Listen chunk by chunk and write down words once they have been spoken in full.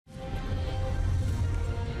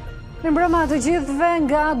Mirëmbrëma të gjithëve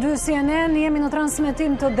nga 2 CNN, jemi në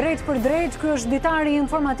transmetim të drejt për drejt. Ky është ditari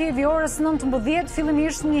informativ i orës 19,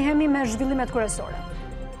 fillimisht njihemi me zhvillimet kryesore.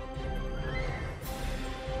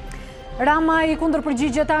 Rama i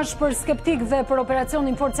kundërpërgjigjet tash për skeptikëve për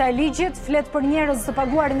operacionin Forca e Ligjit, flet për njerëz të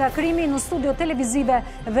paguar nga krimi në studio televizive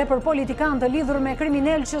dhe për politikanë të lidhur me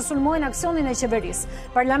kriminal që sulmojnë aksionin e qeverisë.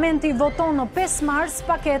 Parlamenti voton në 5 mars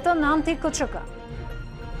paketën anti-KÇK.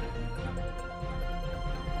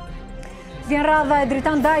 Vjen radha e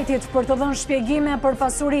dritandajtit për të dhënë shpjegime për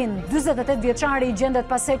pasurinë. 48 vjeçari i gjendet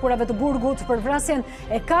pas hekurave të Burgut për vrasjen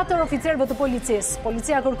e 4 oficerëve të policisë.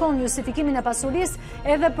 Policia kërkon justifikimin e pasurisë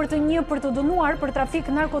edhe për të dënuar për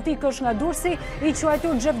trafik narkotikësh nga Durrësi, i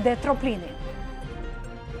quajtur Xhevdet Troplini.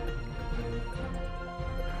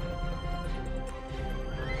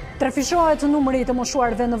 Trafishohet numri të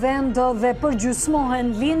moshuarve në vend dhe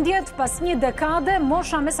përgjysmohen lindjet. Pas një dekade,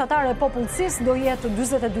 mosha mesatare e popullsisë do jetë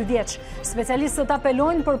 42 vjeç. Specialistët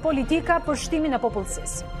apelojnë për politika për shtimin e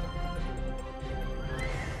popullsisë.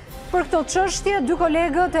 Për këto çështje, 2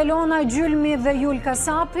 kolegët, Elona Gjylmi dhe Jul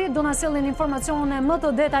Kasapi, do na sjellin informacione më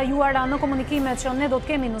të detajuara në komunikimet që ne do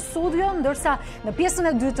të kemi në studio, ndërsa në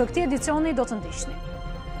pjesën e dytë të këtij edicioni do të ndiqni.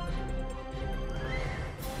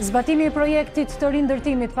 Zbatimi i projektit të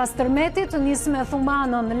rindërtimit pas tërmetit nis me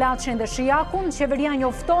Thumanën, Laçin dhe Shijakun. Qeveria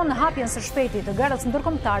njofton hapjen së shpejti të garës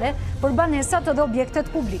ndërkombëtare për banesat dhe objektet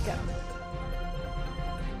publike.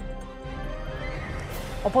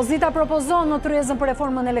 Opozita propozon në tryezën për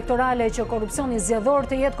reformën elektorale që korrupsioni zgjedhor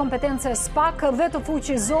të jetë kompetencë SPAK dhe të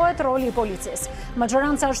fuqizohet roli i policisë.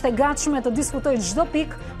 Majoranca është e gatshme të diskutojë çdo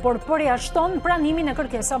pikë, por përjashton pranimin e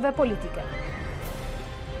kërkesave politike.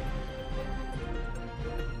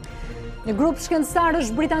 Një grup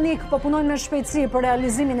shkencëtarësh britanik po punojnë me shpejtësi për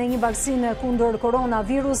realizimin e një vaksine kundër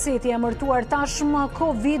koronavirusit, i emërtuar tashmë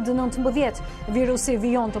COVID-19. Virusi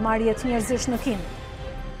vijon të marrë jetë njerëzish në Kinë.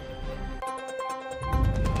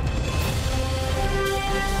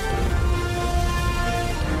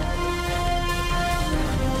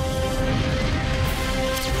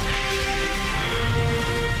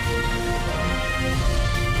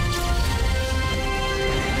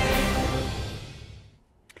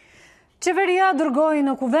 Qeveria dërgoi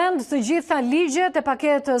në kuvend të gjitha ligjet e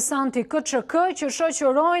paketës anti-KÇK që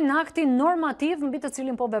shoqërojnë aktin normativ mbi të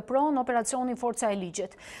cilin po vepron operacioni Forca e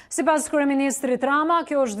Ligjit. Sipas kryeministrit Rama,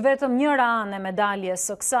 kjo është vetëm njëra anë e medaljes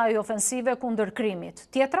së kësaj ofensive kundër krimit.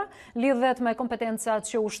 Tjetra lidhet me kompetencat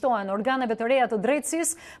që ushtohen organeve të reja të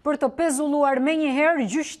drejtësisë për të pezulluar menjëherë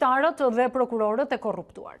gjyqtarët dhe prokurorët e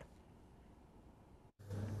korruptuar.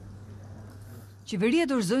 Qeveria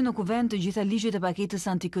dorëzoi në kuvend të gjitha ligjet e paketës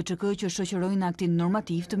anti-KÇK që shoqërojnë aktin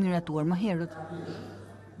normativ të miratuar më herët.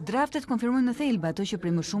 Draftet konfirmojnë në thelba ato që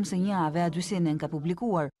prej më shumë se një jave A2 CNN ka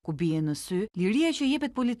publikuar, ku bie në sy liria që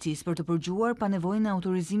jepet policisë për të përgjuar pa nevojën e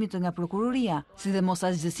autorizimit nga prokuroria, si dhe mos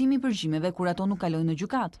asgjësimi i përgjimeve kur ato nuk kalojnë në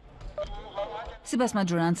gjykatë. Sipas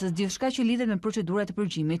majorancës, gjithçka që lidhet me procedurat e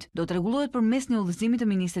përgjimit do të rregullohet përmes një udhëzimi të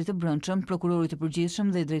ministrit të Brendshëm, prokurorit të përgjithshëm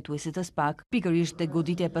dhe drejtuesit të SPAK, pikërisht tek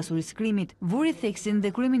goditja e pasurisë krimit, vuri theksin dhe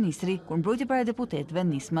kryeministri kur mbrojti para deputetëve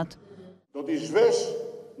nismat. Do t'i zhvesh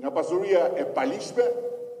nga pasuria e paligjshme,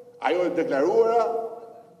 ajo e deklaruara,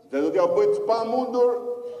 dhe do t'ja bëj të pamundur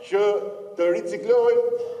që të riciklojë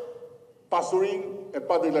pasurinë e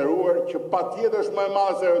padeklaruar, që patjetër është më e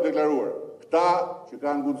madhe se ajo e deklaruar. Këta që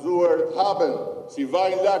kanë guxuar të hapen si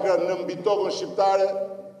vaj lakra në mbi tokën shqiptare,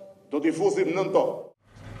 do t'i fusim nën tokë.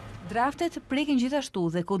 Draftet prekin gjithashtu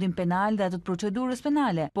dhe kodin penal dhe atë të procedurës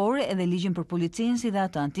penale, por edhe ligjin për policinë si dhe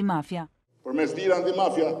atë antimafia. Përmes lirë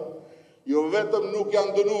antimafia, jo vetëm nuk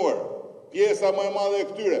janë dënuar pjesa më e madhe e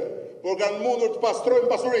këtyre, por kanë mundur të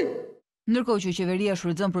pastrojnë pasurinë. Ndërkohë që qeveria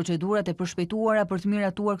shfrytëzon procedurat e përshpejtuara për të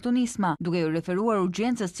miratuar këto nisma, duke u referuar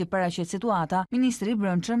urgjencës që paraqet situata, ministri i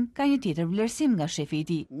Brendshëm ka një tjetër vlerësim nga shefi i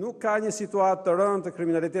tij. Nuk ka një situatë të rëndë të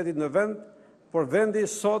kriminalitetit në vend, por vendi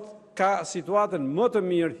sot ka situatën më të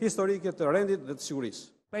mirë historike të rendit dhe të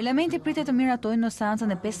sigurisë. Parlamenti pritet të miratojë në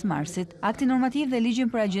seancën e 5 marsit aktin normativ dhe ligjin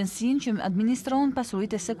për agjencinë që administron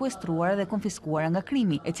pasuritë e sekuestruara dhe konfiskuara nga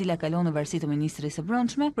krimi, e cila kalon në varësi të ministrisë së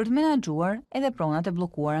Brendshme për të menaxhuar edhe pronat e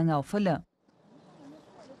bllokuara nga OFL.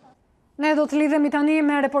 Ne do të lidhemi tani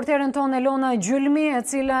me reporteren tonë Elona Gjylmi, e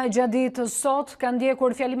cila gjatë ditës sot ka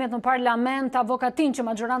ndjekur fjalimet në parlament, avokatin që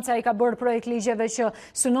majoranca i ka bërë projekt ligjeve që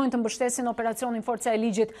synojnë të mbështesin operacionin Forca e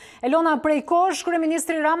Ligjit. Elona, prej kohësh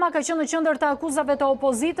kryeministri Rama ka qenë në qendër të akuzave të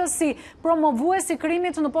opozitës si promovues i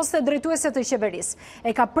krimit në poste drejtuese të qeverisë.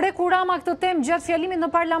 E ka prekur Rama këtë temë gjatë fjalimit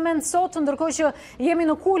në parlament sot, ndërkohë që jemi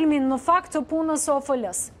në kulmin në fakt të punës së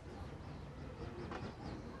OFL-s.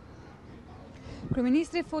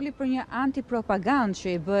 Kryeministri foli për një antipropagandë që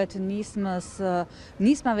i bëhet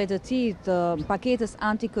nismave të tij të paketës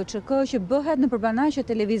anti-KÇK që bëhet në përbanaqe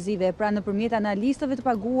televizive, pra nëpërmjet analistëve të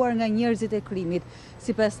paguar nga njerëzit e krimit.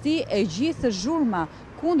 Sipas tij, e gjithë zhurma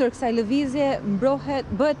kundër kësaj lëvizje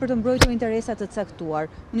bëhet për të mbrojtur interesa të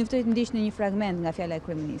caktuar. Unë ftoj të ndiqni një fragment nga fjala e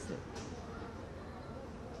kryeministrit.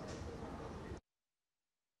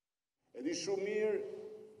 E di shumë mirë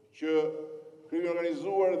që krimi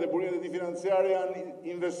organizuar dhe burimet e tij financiare janë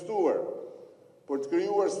investuar për të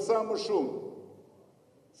krijuar sa më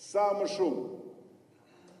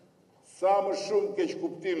shumë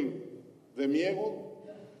keqkuptim dhe mjegull.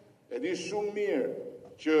 E di shumë mirë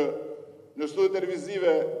që në studiet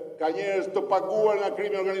televizive ka njerëz të paguar nga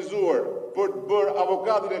krimi organizuar për të bërë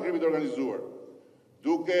avokatin e krimit organizuar,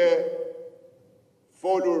 duke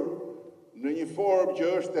folur në një formë që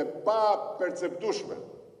është e pa perceptueshme.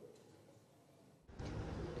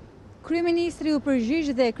 Kryeministri u përgjigj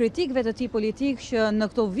dhe kritikëve të tij politik që në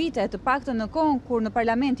këto vite, të paktën në kohën kur në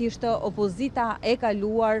parlament ishte opozita e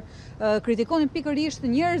kaluar, kritikonin pikërisht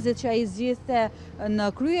njerëzit që ai zgjidhte në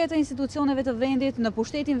krye të institucioneve të vendit, në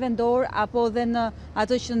pushtetin vendor apo dhe në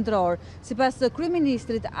atë qendror. Sipas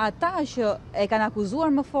kryeministrit, ata që e kanë akuzuar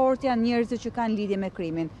më fort janë njerëzit që kanë lidhje me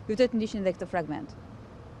krimin. Ju ftoj të ndiqni edhe këtë fragment.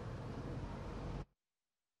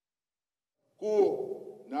 Ku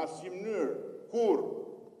në asnjë mënyrë, kur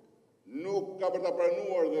nuk ka për ta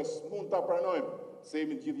pranuar dhe s'mund ta pranojmë se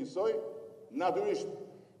jemi të gjithë njësoj, natyrisht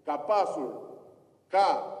ka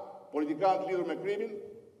politikanë të lidhur me krimin,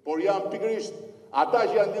 por janë pikërisht ata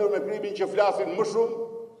që janë lidhur me krimin që flasin më shumë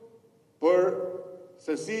për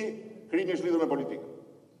se si krimi është lidhur me politikën.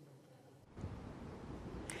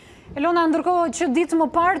 Elona, ndërkohë që ditë më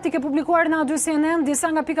parë ti ke publikuar në A2 CNN disa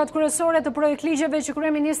nga pikat kryesore të projekt ligjeve që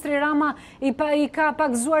kryeministri Rama i ka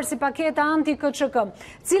pakzuar si paketa anti-KÇK.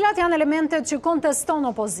 Cilat janë elementet që konteston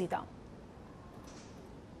opozita?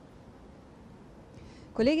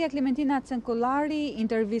 Kolegja Klementina Cenkollari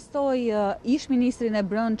intervistoi ish-ministrin e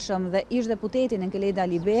Brendshëm dhe ish-deputetin Enkeleda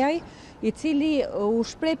Libeaj, i cili u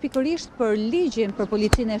shpreh pikërisht për ligjin për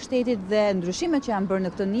policinë e shtetit dhe ndryshimet që janë bërë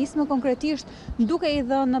në këtë nismë, konkretisht duke i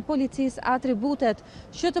dhënë policisë atributet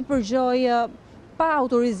që të përgjojë pa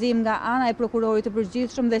autorizim nga ana e prokurorit të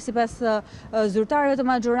përgjithshëm dhe sipas zyrtarëve të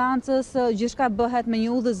majorancës gjithçka bëhet me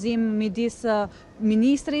një udhëzim midis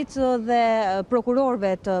ministrit dhe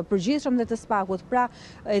prokurorëve të përgjithshëm dhe të SPAK-ut. Pra,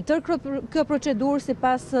 tërë kjo procedurë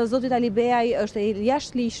sipas zotit Alibeaj është e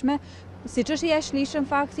jashtëligjshme, siç është i jashtëligjshëm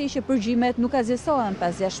fakti që përgjimet nuk azjesohen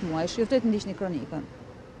pas 6 muajsh. Ju ftoj të ndiqni kronikën.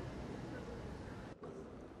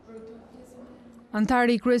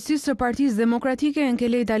 Antari i kryesisë së Partisë Demokratike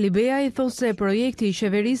Enkeleda Libeaj thotë se projekti i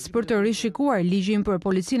qeverisë për të rishikuar ligjin për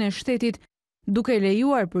policinë e shtetit duke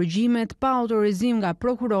lejuar përgjimet pa autorizim nga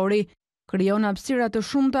prokurori krijon hapësira të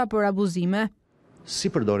shumta për abuzime.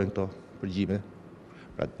 Si përdoren këto përgjime?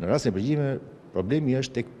 Pra, në rastin e përgjime, problemi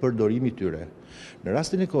është tek përdorimi i tyre. Në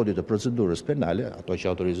rastin e kodit të procedurës penale, ato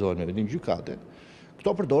që autorizohen me vendim gjykate,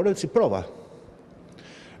 këto përdoren si prova.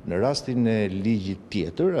 Në rastin e ligjit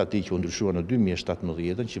tjetër, ati që u ndryshua në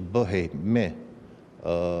 2017, që bëhej me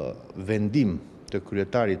vendim të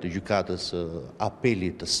kryetarit të gjykatës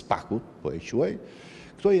apelit të SPAK-ut, po e quaj,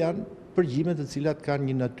 këto janë përgjimet të cilat kanë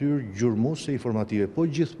një natyrë gjurmuse informative, po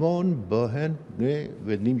gjithmonë bëhen në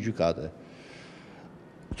vendim gjykate.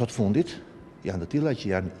 Këto të fundit janë të tilla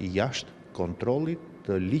që janë jashtë kontrollit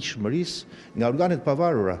të ligjshmërisë nga organet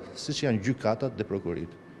pavarura, siç janë gjykatat dhe prokurit.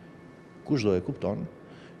 Kushdo e kupton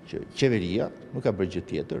që qeveria nuk ka bërë gjë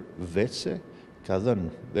tjetër vetëse ka dhënë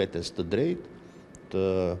vetes të drejtë të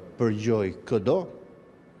përgjojë këdo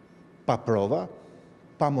pa prova,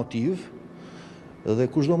 pa motiv, dhe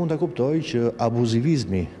kushdo mund ta kuptojë që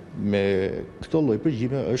abuzivizmi me këtë lloj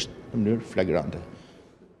përgjime është në mënyrë flagrante.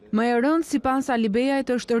 Më e rëndë sipas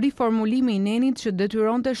Alibeajt është riformulimi i nenit që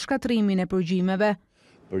detyronte shkatrimin e përgjimeve.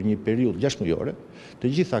 Për një periudhë 6 mujore,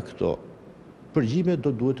 të gjitha këto përgjime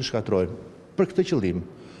do duhet të shkatrohen për këtë qëllim,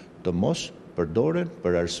 të mos përdoren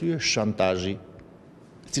për arsye shantazhi,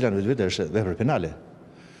 e cila në vetë është vepër penale.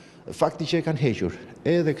 Fakti që e kanë hequr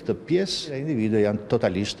edhe këtë pjesë, individë janë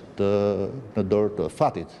totalisht në dorë të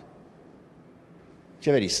fatit.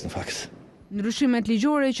 Qeverisë, në fakt. Ndryshimet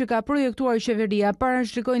ligjore që ka projektuar qeveria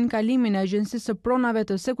parashikojnë kalimin e Agjencisë së Pronave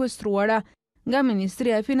të sekuestruara nga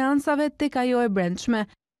Ministria e Financave tek ajo e Brendshme,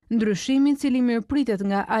 ndryshimi i cili mirëpritet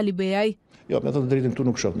nga Alibeaj. Jo, me të drejtën këtu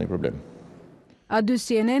nuk shoh ndonjë problem. A2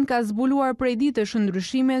 CNN ka zbuluar prej ditësh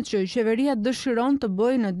ndryshimet që qeveria dëshiron të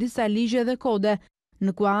bëjë në disa ligje dhe kode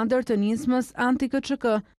në kuadër të nismës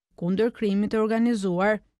anti-KÇK kundër krimit të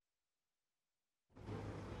organizuar.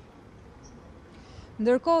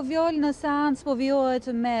 Ndërkohë Viol në seancë po vijohet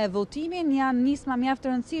me votimin, janë nisma mjaft të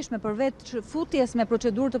rëndësishme përveç futjes me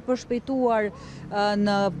procedurë të përshpejtuar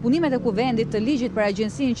në punimet e kuvendit të ligjit për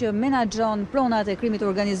agjensinë që menaxhon pronat e krimit të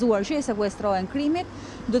organizuar që i sekuestrohen krimit.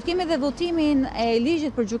 Do të kemi dhe votimin e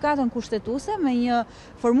ligjit për gjykatën kushtetuese me një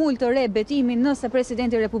formulë të re betimin nëse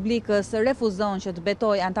Presidenti i Republikës refuzon që të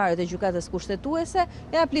betojë anëtarët e gjykatës kushtetuese,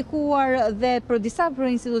 e aplikuar dhe për disa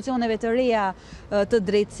për institucioneve të reja të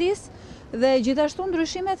drejtësisë. Dhe gjithashtu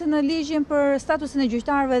ndryshimet në ligjin për statusin e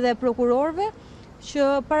gjyqtarëve dhe prokurorëve që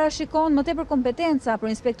parashikon më tepër kompetenca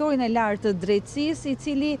për inspektorin e lartë të drejtësisë, i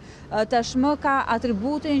cili tashmë ka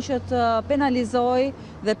atributin që të penalizojë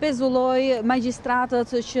dhe pezullojë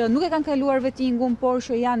magjistratët që nuk e kanë kaluar vettingun, por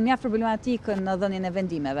që janë mjaft problematikë në dhënien e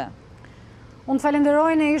vendimeve. Unë të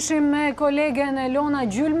falenderoj, ne ishim me kolegen Elona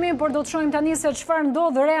Gjylmi, por do të shohim tani se çfarë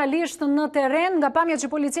ndodh realisht në terren, nga pamjet që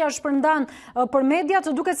policia shpërndan për mediat,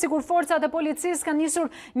 duket sikur forcat e policisë kanë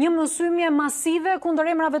nisur një mësymje masive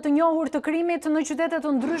kundër emrave të njohur të krimit në qytete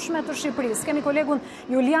të ndryshme të Shqipërisë. Kemi kolegun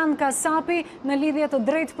Julian Kasapi në lidhje të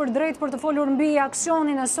drejt për të folur mbi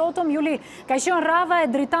aksionin e sotëm. Juli, ka qenë radha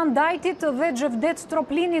e Dritan Dajtit dhe Xhevdet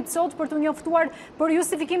Troplinit sot për të njoftuar për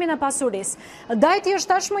justifikimin e pasurisë. Dajti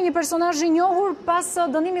është tashmë një personazh i njohur pas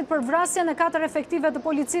dënimit për vrasjen e 4 efektive të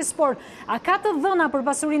policisë, por a ka të dhëna për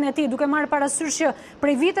pasurinë e tij, duke marrë parasysh që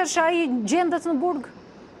prej vitesh ai gjendet në burg?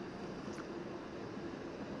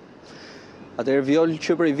 Atëherë Viol,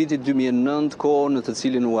 që prej vitit 2009, kohë në të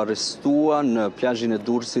cilin u arrestua në plazhin e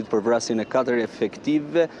Durrësit për vrasjen e 4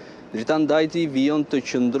 efektive, Dritan Dajti vijon të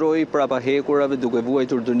qëndroi prapa hekurave duke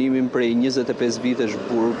vuajtur dënimin prej 25 vitesh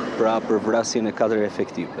burg pra për vrasjen e 4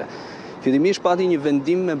 efektive. Fillimisht pati një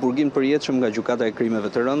vendim me burgim përjetshëm nga gjykata e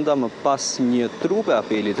krimeve të rënda, më pas një trupe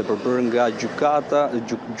apelit e përbërë nga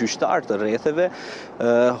gjyqtarë të rretheve,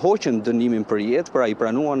 hoqën dënimin përjet, pra i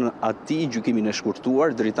pranuan atij gjykimin e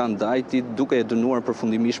shkurtuar Dritan Dajtit, duke e dënuar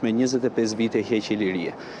përfundimisht me 25 vite heqje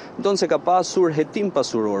lirie. Ndonë se ka pasur hetim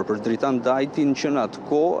pasuror për Dritan Dajtin që në atë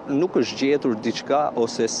kohë nuk është gjetur diçka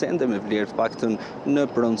ose sende me vlerë të paktën në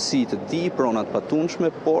pronësi të tij, pronat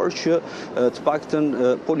patunshme, por që të paktën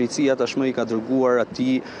policia tashmë i ka dërguar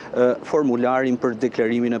atij formularin për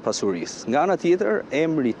deklarimin e pasurisë. Nga ana tjetër,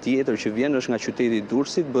 emri tjetër që vjen është nga qyteti i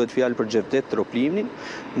Durrësit, bëhet fjalë për Xhevdet Troplinin.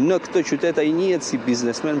 Në këtë qytet ai njihet si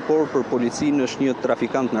biznesmen, por për policinë është një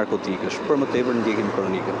trafikant narkotikësh. Për më tepër ndjekim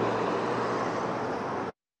kronikën.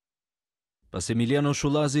 Pas Emiliano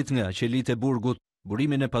Shullazit nga qelit e burgut,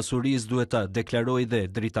 burimin e pasurisë duhet ta deklarojë dhe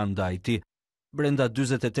Dritan Dajti. Brenda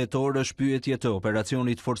 48 orësh pyetje të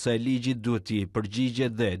operacionit Forca e Ligjit duhet t'i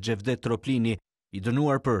përgjigjet dhe Xhevdet Troplini, i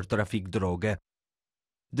dënuar për trafik droge.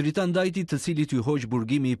 Dritan Dajti, të cilit i hoq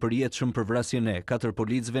burgimi i përjetshëm për vrasjen e 4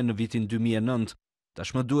 policëve në vitin 2009,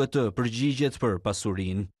 tashmë duhet të përgjigjet për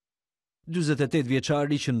pasurinë. 48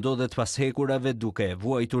 vjeçari që ndodhet pas hekurave duke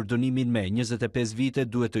vuajtur dënimin me 25 vite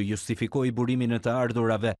duhet të justifikojë burimin e të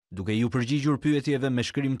ardhurave, duke ju përgjigjur pyetjeve me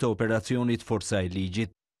shkrim të operacionit Forca e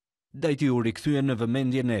Ligjit. Dajti u rikthye në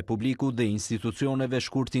vëmendjen e publikut dhe institucioneve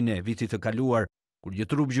shkurtin e vitit të kaluar, kur një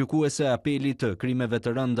trup gjykuese apelit të krimeve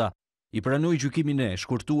të rënda i pranoi gjykimin e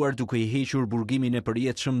shkurtuar duke i hequr burgimin e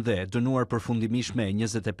përjetshëm dhe dënuar përfundimisht me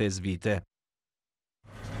 25 vite.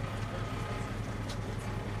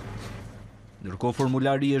 Ndërkohë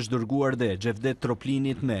formulari është dërguar dhe Xhevdet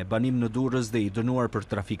Troplinit me banim në Durrës dhe i dënuar për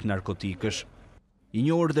trafik narkotikësh. I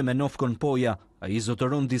njohur dhe me nofkën poja, ai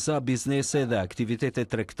zotëron disa biznese dhe aktivitete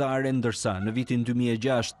tregtare, ndërsa në vitin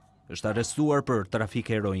 2006 është arrestuar për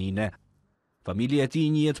trafik heroine. Familja e tij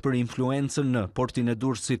njihet për influencën në portin e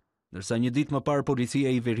Durrësit, ndërsa një ditë më parë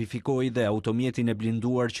policia i verifikoi dhe automjetin e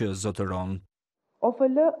blinduar që zotëron.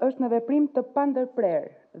 OFL është në veprim të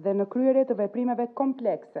pandërprerë dhe në kryerje të veprimeve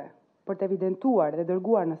komplekse për të evidentuar dhe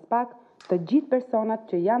dërguar në SPAK të gjithë personat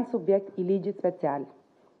që janë subjekt i ligjit special.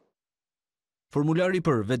 Formulari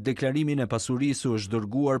për vetë deklarimin e pasurisë është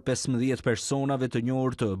dërguar 15 personave të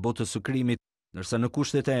njohur të botës së krimit, ndërsa në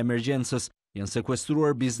kushtet e emergjencës janë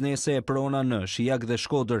sekuestruar biznese e prona në Shijak dhe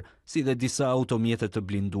Shkodër, si dhe disa automjete të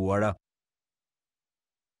blinduara.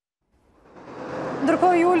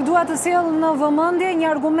 Ndërkohë Jul dua të sjell në vëmendje një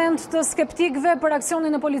argument të skeptikëve për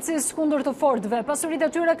aksionin e policisë kundër të Fordëve. Pasuritë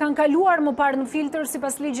e tyre kanë kaluar më parë në filtr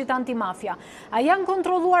sipas ligjit antimafia. A janë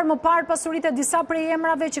kontrolluar më parë pasuritë e disa prej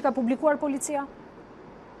emrave që ka publikuar policia?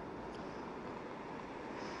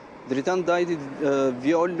 Dritan Dajti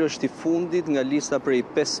Viol është i fundit nga lista prej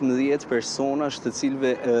 15 personash të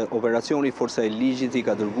cilëve operacioni Forca e Ligjit i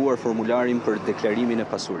ka dërguar formularin për deklarimin e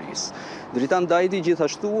pasurisë. Dritan Dajti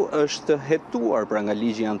gjithashtu është hetuar pra nga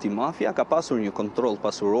ligji antimafia, ka pasur një kontroll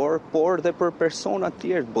pasuror, por dhe për persona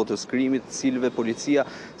tjerë të botës krimit, të cilëve policia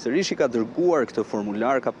sërish i ka dërguar këtë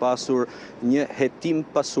formular, ka pasur një hetim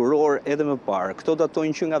pasuror edhe më parë. Këto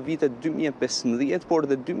datojnë që nga vitet 2015, por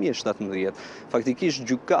dhe 2017. Faktikisht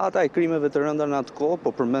gjykata e krimeve të rënda në atë kohë,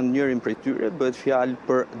 po përmend njërin prej tyre, bëhet fjalë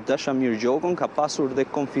për Dashamir Gjokën, ka pasur dhe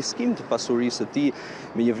konfiskim të pasurisë së tij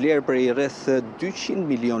me një vlerë prej rreth 200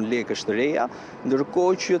 milion lekësh të reja,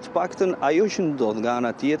 ndërkohë që të paktën ajo që ndodh nga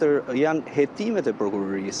ana tjetër janë hetimet e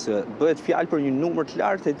prokurorisë. Bëhet fjalë për një numër të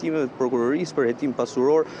lartë hetimeve të prokurorisë për hetim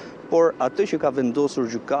pasuror, por atë që ka vendosur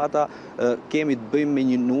gjykata kemi të bëjmë me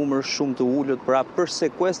një numër shumë të ulët, pra për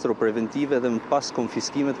sekuestro preventive dhe më pas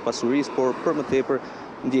konfiskimet të pasurisë, por për më tepër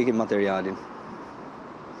ndjekim materialin.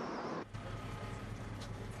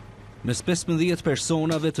 Mes 15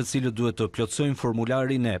 personave të cilët duhet të plotësojnë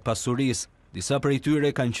formularin e pasurisë, disa prej tyre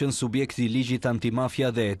kanë qenë subjekti i ligjit antimafia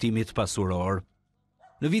dhe hetimit pasuror.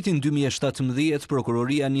 Në vitin 2017,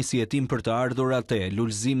 prokuroria nisi hetim për të ardhurat e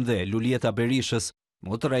Lulzim dhe Lulieta Berishës,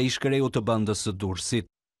 motra ish kreu të bandës së Durrësit.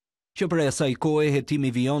 Që prej asaj kohe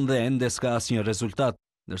hetimi vijon dhe ende s'ka asnjë rezultat,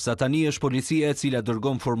 ndërsa tani është policia e cila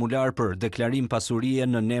dërgon formular për deklarim pasurie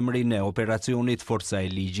në emrin e operacionit Forca e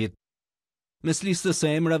Ligjit. Mes listës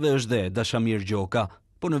e emrave është dhe Dashamir Gjoka,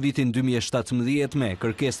 po në vitin 2017 me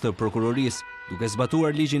kërkesë të prokurorisë, duke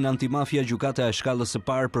zbatuar ligjin antimafia, gjykata e shkallës së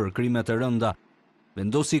parë për krime të rënda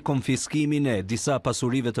vendosi konfiskimin e disa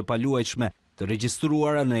pasurive të paluajtshme të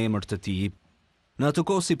regjistruara në emër të tij. Në atë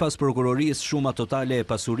kohë, sipas prokurorisë, shuma totale e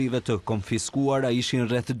pasurive të konfiskuara ishin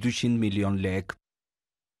rreth 200 milion lekë.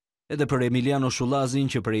 Edhe për Emiliano Shullazin,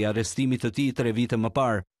 që prej arrestimit të tij 3 vite më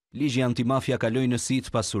parë, ligji antimafia kaloi në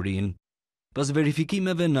sit pasurinë. Pas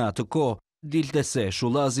verifikimeve në atë kohë, dilte se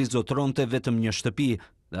Shullazi zotronte vetëm një shtëpi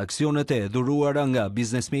dhe aksionet e dhuruara nga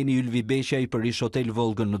biznesmeni Ylvi Beqaj për ish hotel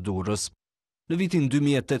Volgën në Durrës. Në vitin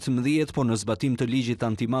 2018, po në zbatim të ligjit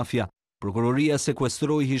antimafia, prokuroria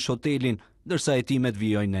sekuestroi ish hotelin, ndërsa hetimet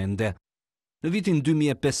vijojnë ende. Në vitin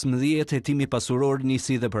 2015, hetimi pasuror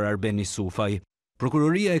nisi dhe për Arbeni Sufaj.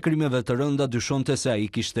 Prokuroria e krimeve të rënda dyshonte se ai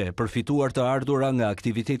kishte përfituar të ardhura nga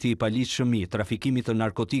aktiviteti i paligjshëm i trafikimit të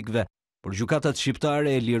narkotikëve, por gjykatat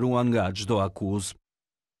shqiptare e liruan nga çdo akuzë.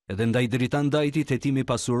 Edhe ndaj Dritan Dajtit, hetimi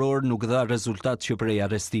pasuror nuk dha rezultat që prej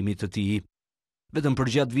arrestimit të tij. Vetëm për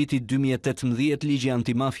gjatë vitit 2018, ligji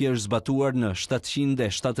antimafia është zbatuar në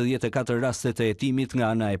 774 rastet e hetimit nga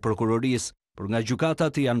ana e prokurorisë, por nga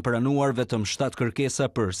gjykatat janë pranuar vetëm 7 kërkesa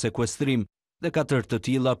për sekuestrim dhe 4 të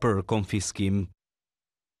tilla për konfiskim.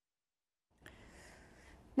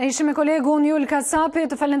 Ne ishim me kolegun Jul Kacapi,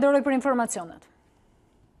 të falenderoj për informacionet.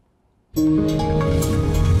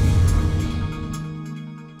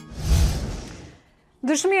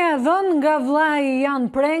 Dëshmia e dhënë nga vllai i Jan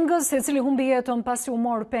Prengës, i cili humbi jetën pasi u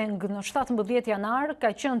mor peng në 17 janar, ka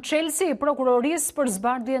qenë çelësi i prokurorisë për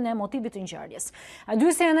zbardhjen e motivit të ngjarjes. Aty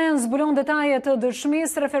CNN zbulon detajet të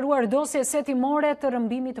dëshmisë referuar dosjes hetimore të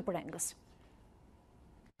rrëmbimit të Prengës.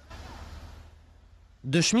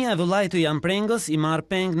 Dëshmia e vëllait të Jan Prengës, i marr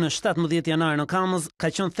peng në 17 janar në Kamëz, ka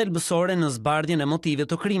qenë thelbësore në zbardhjen e motivit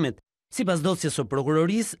të krimit. Sipas dosjes së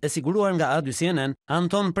prokurorisë, e siguruar nga A2 CNN,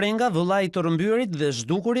 Anton Prenga, vëllai i të rrëmbyerit dhe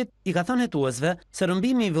zhdukurit, i ka thënë hetuesve se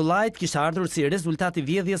rrëmbimi i vëllait kishte ardhur si rezultat i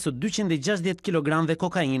vjedhjes së 260 kg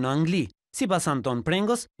kokainë në Angli. Sipas Anton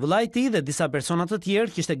Prengos, vëllai i tij dhe disa persona të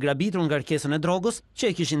tjerë kishte grabitur ngarkesën e drogës që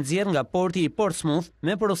e kishin nxjerrë nga porti i Portsmouth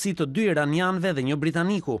me porosi të 2 iranianëve dhe një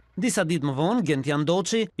britaniku. Disa ditë më vonë, Gentian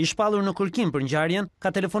Doçi, i shpallur në kërkim për ngjarjen,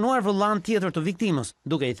 ka telefonuar vëllan tjetër të viktimës,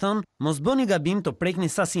 duke i thënë: "Mos bëni gabim të prekni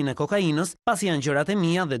sasinë e kokainës, pasi janë gjërat e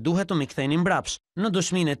mia dhe duhet të më ktheni mbrapsht." Në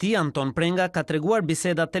dëshminë e tij, Anton Prenga ka treguar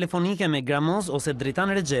biseda telefonike me Gramoz ose Dritan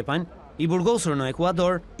Rexhepajn, i burgosur në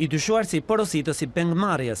Ekuador, i dyshuar si porositës i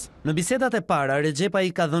pengmarrjes. Në bisedat e para, Rexhepaj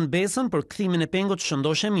i ka dhënë besën për kthimin e pengut të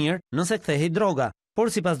shëndoshe mirë nëse kthehej droga.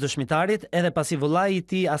 Por sipas dëshmitarit, edhe pasi vëllai i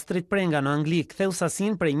tij Astrid Prenga në Angli ktheu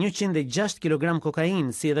sasinë prej 106 kg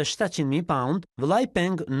kokainë si edhe 700.000 pound, vëllai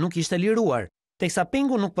Peng nuk ishte liruar. Teksa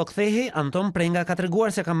pengu nuk po kthehej, Anton Prenga ka treguar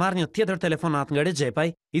se ka marrë një tjetër telefonat nga Rexhepaj,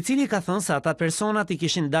 i cili ka thënë se ata personat i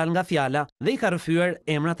kishin dalë nga fjala dhe i ka rrëfyer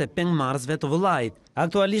emrat e pengmarrësve të vëllait.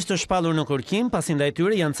 Aktualisht është shpallur në kërkim, pasi ndaj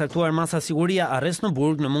tyre janë caktuar masa siguria arrest në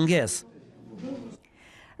burg në mungesë.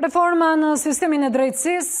 Reforma në sistemin e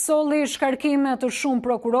drejtësisë solli shkarkime të shumë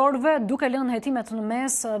prokurorëve, duke lënë hetimet në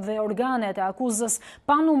mes dhe organet e akuzës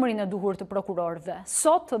pa numrin e duhur të prokurorëve.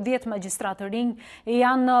 Sot 10 magjistratë rinj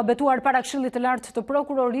janë betuar para Këshillit të Lartë të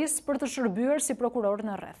Prokurorisë për të shërbyer si prokuror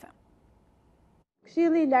në rrethe.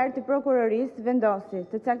 Këshilli i lartë i prokurorisë vendosi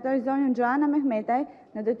të caktojë zonjën Gjoana Mehmetaj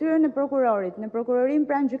në detyrën e prokurorit në prokurorim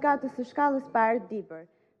pranë gjykatës së shkallës parë Dibër.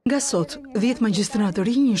 Nga sot, 10 magjistratë të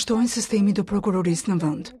rinj njështojnë sistemi të prokurorisë në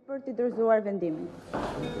vend. Për t'i dorëzuar vendimin.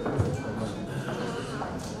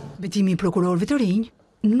 Betimi i prokurorëve të rinj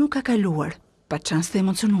nuk ka kaluar pa çaste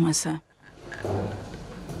emocionuese.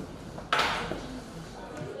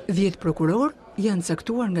 10 prokuror janë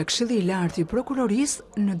caktuar nga Këshilli i Lartë i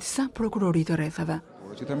Prokurorisë në disa prokurori të rrethave.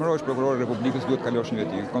 Që të mërosh prokurori i Republikës duhet kalosh një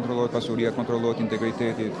veti, kontrollohet pasuria, kontrollohet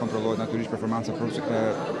integriteti, kontrollohet natyrisht performanca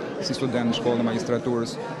si student në shkollën e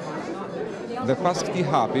magjistraturës. Dhe pas këtij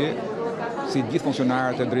hapi, si gjithë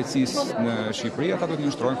funksionarët e drejtësisë në Shqipëri, ata do të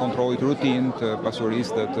nështrojnë kontrollit rutinë të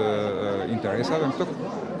pasurisë dhe të interesave. Në këtë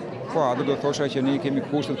kuadër do të thosha që ne kemi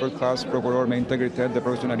kushtet për të pasur prokuror me integritet dhe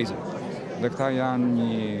profesionalizëm. Dhe këta janë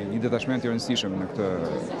një detachment i rëndësishëm në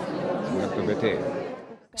këtë betejë.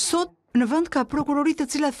 Sot, në vend ka prokurorit të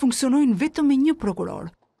cilat funksionojnë vetëm me një prokuror,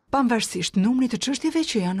 pavarësisht numrit të çështjeve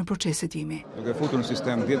që janë në procesitimi. Duke futur në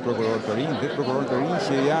sistem 10 prokurorë të rinj, 10 prokurorë të rinj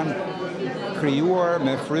që janë krijuar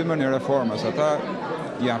me frymën e reformës. Ata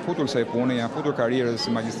janë futur kësaj pune, janë futur karrierës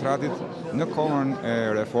së magjistratit në kohën e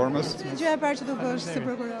reformës. Gjëja e parë që do bësh si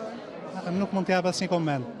prokuror? Nuk mund të jap asnjë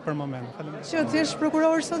koment për moment. Që ti je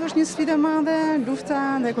prokuror sot është një sfidë e madhe, lufta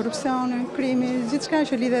ndaj korrupsionit, krimi, gjithçka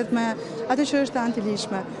që lidhet me atë që është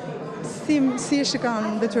antiligjshme. Si e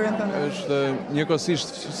shikon detyrën tënde? Është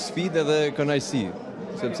njëkohësisht sfidë dhe kënaqësi,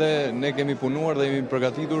 sepse ne kemi punuar dhe jemi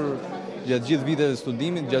përgatitur gjatë gjithë viteve të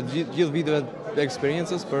studimit, gjatë gjithë viteve të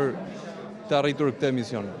eksperiencës për të arritur këtë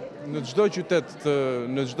mision. Në çdo qytet,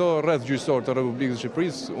 në çdo rreth gjyqësor të Republikës së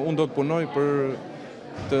Shqipërisë, unë do të punoj për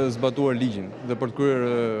të zbatuar ligjin dhe për të kryer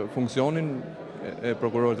funksionin e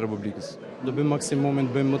prokurorit të Republikës. Do bëjmë maksimumin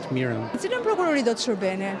të bëjmë më të mirën. Në cilën prokurori do të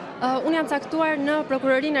shërbeni? Unë jam caktuar në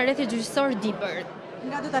prokurorinë e rrethit gjyqësor Dibër.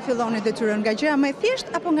 Nga do ta filloni detyrën, nga gjëja më e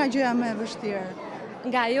thjeshtë apo nga gjëja më e vështirë?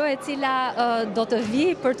 Nga ajo e cila do të vi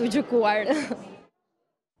për të gjykuar.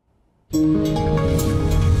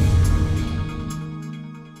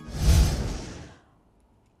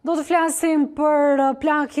 Do të flasim për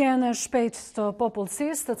plakjen e shpejt të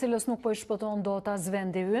popullsisë, të cilës nuk po i shpëton dot as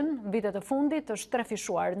vendi ynë. Vitet e fundit është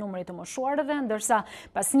trefishuar numri të moshuarëve, ndërsa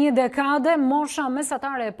pas një dekade mosha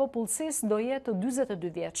mesatare e popullsisë do jetë 42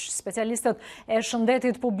 vjeç. Specialistët e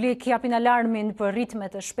shëndetit publik japin alarmin për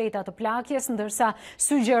ritmet e shpejta të plakjes, ndërsa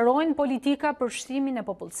sugjerojnë politika për shtimin e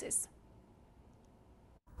popullsisë.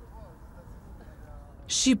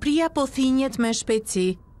 Shqipëria po thinjet me shpejtësi.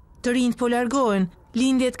 Të rinjt po largohen.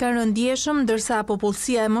 Lindjet kanë rënë ndjeshëm, ndërsa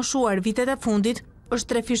popullsia e moshuar vitet e fundit është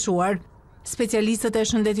trefishuar. Specialistët e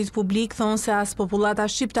shëndetit publik thonë se as popullata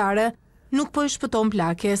shqiptare nuk po i shpëton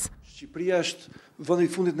plakjes. Shqipëria është vendi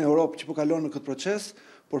i fundit në Europë që po kalon në këtë proces,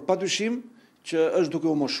 por padyshim që është duke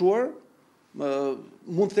u moshuar,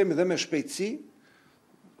 mund të themi dhe me shpejtësi.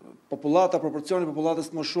 Proporcioni i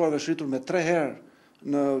popullatës të moshuarve është rritur me 3 herë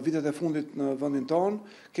në vitet e fundit në vendin tonë.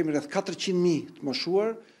 Kemi rreth 400.000 të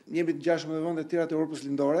moshuar. Jemi të ngjashëm me vendet tjera të Europës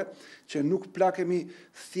lindore, që nuk plakemi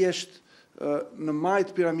thjesht në majt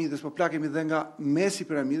piramidës, po plakemi dhe nga mesi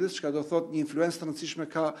piramidës, çka do thot një influencë të rëndësishme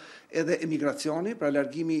ka edhe emigracioni, pra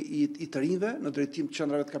largimi i të rinjve në drejtim të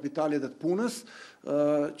qendrave të kapitalit dhe të punës,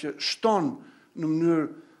 që shton në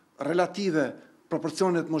mënyrë relative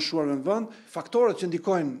proporcionet moshuarve në vend. Faktorët që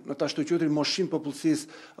ndikojnë në ta ashtu quajtur moshim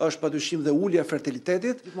popullsisë është padyshim dhe ulja e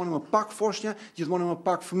fertilitetit, gjithmonë më pak foshnjë, gjithmonë më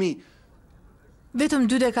pak fëmijë. Vetëm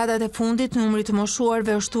 2 dekadat e fundit numri të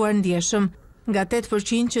moshuarve është shtuar ndjeshëm, nga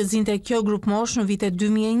 8% që zinte kjo grup mosh në vitet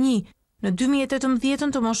 2001. Në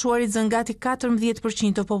 2018 të moshuarit zën gati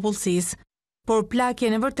 14% të popullsisë. Por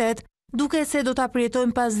plakjen e vërtet duke se do ta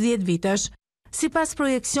përjetojmë pas 10 vitesh. Sipas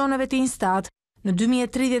projeksioneve të Instat, në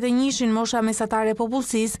 2031 mosha mesatare e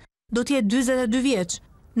popullsisë do të jetë 42 vjeç.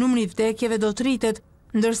 Numri i vdekjeve do të rritet,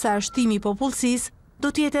 ndërsa shtimi i popullsisë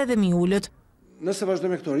do të jetë edhe më i ulët. Nëse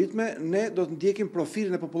vazhdojmë me këto ritme, ne do të ndjekim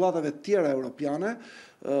profilin e popullatave të tjera europiane,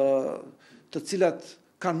 të cilat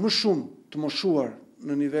kanë më shumë të moshuar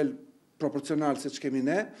në nivel proporcional se që kemi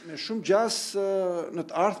ne. Me shumë gjas në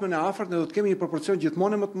të ardhmen e afërt ne do të kemi një proporcion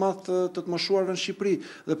gjithmonë më të madh të moshuarve në Shqipëri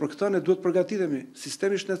dhe për këtë ne duhet përgatitemi,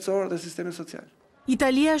 sistemi shëndetësor dhe sistemi social.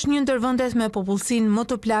 Italia është një ndër vendet me popullsinë më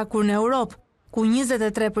të plakur në Europë, ku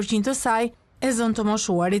 23% të saj e zën të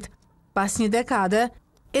moshuarit. Pas një dekade,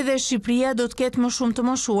 edhe Shqipëria do të ketë më shumë të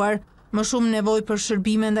moshuar, më shumë nevojë për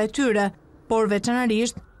shërbime ndaj tyre, por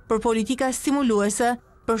veçanërisht për politika stimuluese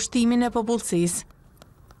për shtimin e popullsisë.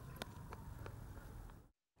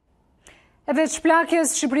 E veç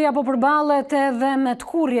plakjes, Shqipëria po përballet edhe me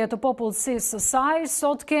tkurrje të popullsisë së saj.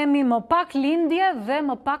 Sot kemi më pak lindje dhe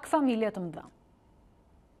më pak familje të mëdha.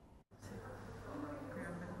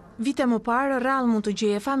 Vite më parë rrallë mund të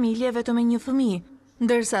gjeje familje vetëm me një fëmijë,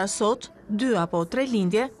 ndërsa sot 2 apo 3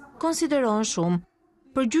 lindje konsiderohen shumë.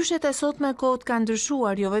 Përgjyshet e sotme kohët kanë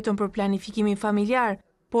ndryshuar jo vetëm për planifikimin familjar,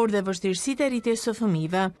 por dhe vështirësitë e rritjes së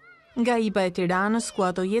fëmijëve. Nga IBA e Tiranës, ku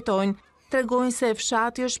ato jetojnë, tregojnë se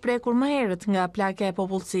fshati është prekur më herët nga plagja e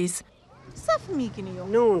popullsisë. Sa fëmijë keni ju?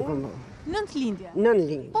 Nuk. 9 lindje? 9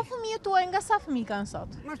 lindje. Po fëmijët tuaj nga sa fëmijë kanë sot?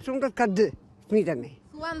 Më shumë ka 2 fëmijët e mi.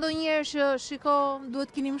 Thua ndonjëherë që shiko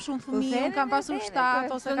duhet keni më shumë fëmijë, unë kam pasur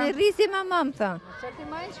 7 ose Sono risi mamam tha.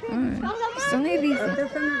 Sono risi.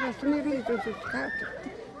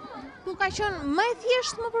 Ku ka qenë më e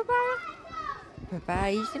thjeshtë më përpara?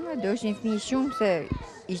 Përpara ishte më doshin fëmijë shumë se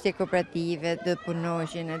ishte kooperative, do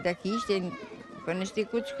punoshin, edhe kishte po në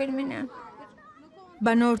shtiku të shkojnë me na.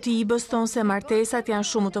 Banorët e IBA-s thonë se martesat janë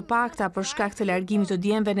shumë të pakta për shkak të largimit të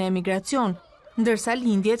djemve në emigracion, ndërsa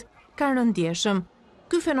lindjet kanë rënë ndjeshëm.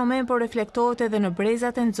 Ky fenomen po reflektohet edhe në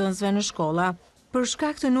brezat e nxënësve në shkolla. Për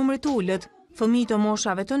shkak të numrit të ulët, fëmijë të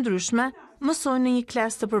moshave të ndryshme mësojnë në një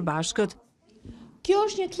klasë të përbashkët. Kjo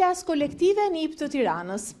është një klasë kolektive në IB të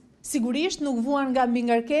Tiranës. Sigurisht nuk vuan nga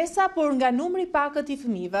mbingarkesa, por nga numri i pakët i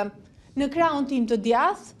fëmijëve. Në krahun tim të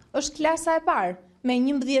djathtë është klasa e parë me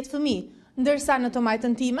 11 fëmijë, ndërsa në të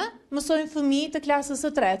majtën time mësojnë fëmijë të klasës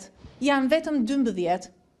së tretë. Janë vetëm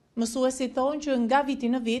 12. Mësuesit thonë që nga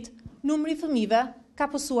viti në vit, numri i fëmijëve ka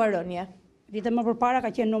pësuar rënje. Vite më përpara ka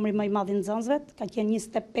qenë numri më i madh i nxënësve, ka qenë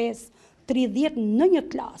 25-30 në një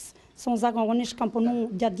klasë. Son zakonisht kam punuar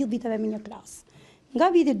gjatë gjithë viteve me një klasë. Nga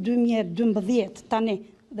viti 2012 tani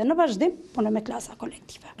dhe në vazhdim punoj me klasa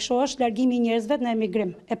kolektive. Kështu është largimi i njerëzve në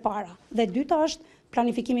emigrim e para. Dhe e dyta është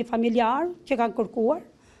planifikimi familjar që kanë kërkuar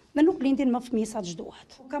dhe nuk lindin më fëmijë sa që duhet.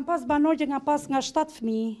 Kam pas banor që nga 7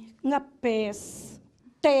 fëmijë, nga 5,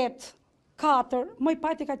 8, 4, më i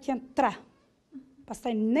pati ka qenë 3.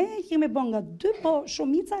 Pastaj ne kemi bën nga 2, po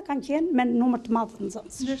shumica kanë qenë me numër të madh të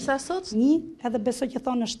nxënësve. Ndërsa sot 1 edhe besoj që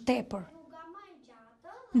thonë është tepër.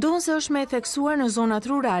 Ndonë se është me e theksuar në zonat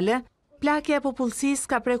rurale, plagja e popullsisë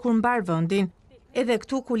ka prekur mbar vendin. Edhe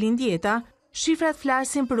këtu ku lind jeta, shifrat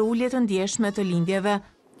flasin për ulje të ndjeshme të lindjeve.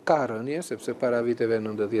 Ka rënje, sepse para viteve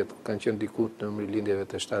 90 kanë qenë diku në numri lindjeve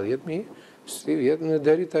të 70.000, si vjetë në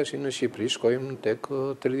deri tash në Shqipëri shkojmë tek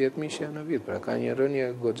 30.000 që janë në vit, pra ka një rënje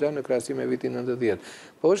goxha në krahasim me vitin 90.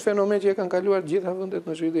 Po është fenomen që e kanë kaluar gjitha vendet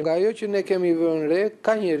në Shqipëri. Nga ajo që ne kemi vënë re,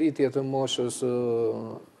 ka një rritje të moshës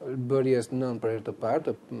bërjes 9 për herë të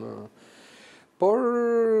parë, por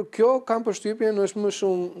kjo kam përshtypjen është më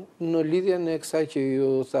shumë në lidhje në kësaj që ju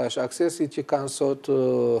thash, aksesit që kanë sot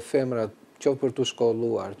femrat, qoftë për të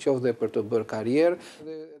shkolluar, qoftë dhe për të bërë karrierë.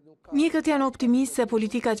 Mjekët janë optimistë se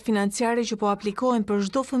politikat financiare që po aplikojnë për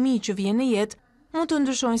çdo fëmijë që vjen në jetë mund të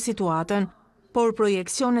ndryshojnë situatën, por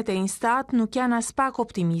projeksionet e Instat nuk janë as pak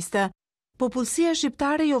optimiste. Popullsia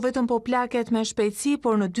shqiptare jo vetëm po plaket me shpejtësi,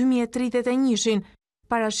 por në 2031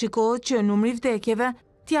 parashikohet që numri i vdekjeve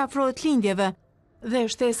t'i afrohet lindjeve dhe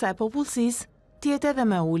shtesa e popullsisë tjetë edhe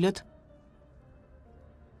me ulët.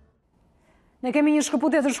 Ne kemi një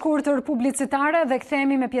shkëputje të shkurtër publicitare dhe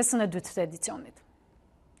kthehemi me pjesën e dytë të edicionit.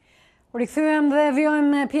 Rikthyem dhe vjojmë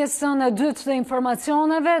me pjesën e dytë të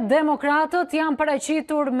informacioneve. Demokratët janë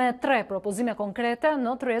paraqitur me 3 propozime konkrete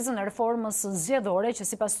në tryezën e reformës zgjedhore që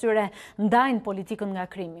sipas tyre ndajnë politikën nga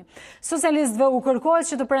krimi. Socialistëve u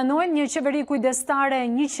kërkohet që të pranojnë një qeveri kujdestare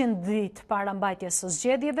 100 ditë para mbajtjes së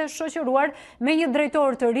zgjedhjeve, shoqëruar me një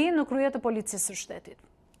drejtor të ri në krye të policisë së shtetit.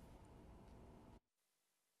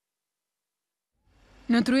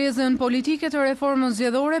 Në tryezën politike të reformës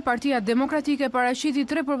zgjedhore, Partia Demokratike paraqiti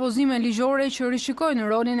 3 propozime ligjore që rishikojnë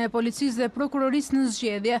rolin e policisë dhe prokurorisë në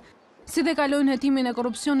zgjedhje, si dhe kalojnë hetimin e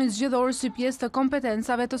korrupsionit zgjedhor si pjesë të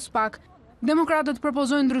kompetencave të SPAK. Demokratët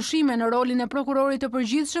propozojnë ndryshime në rolin e prokurorit të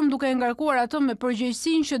përgjithshëm, duke ngarkuar atë me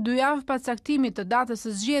përgjegjësinë që 2 javë pas caktimit të datës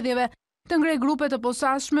së zgjedhjeve të ngrej grupe të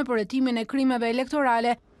posaçme për hetimin e krimeve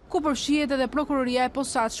elektorale, ku përfshihet edhe prokuroria e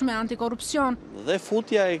posaçme antikorrupsion. Dhe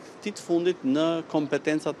futja e këtij të fundit në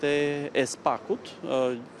kompetencat e SPAK-ut,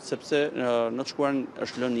 sepse në të shkuarën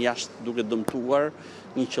është lënë jashtë duke dëmtuar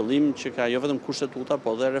një qëllim që ka jo vetëm kushtetuta,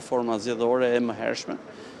 po dhe reforma zgjedhore e mëhershme,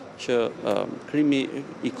 që krimi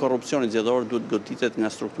i korrupsionit zgjedhor duhet goditet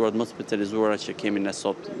nga strukturat më specializuara që kemi ne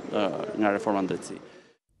sot nga reforma drejtësi.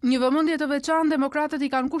 Një vëmendje të veçantë demokratët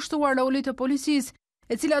i kanë kushtuar rolit të policisë,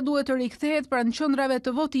 e cila duhet të rikthehet pranë qendrave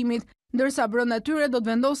të votimit, ndërsa brenda tyre do të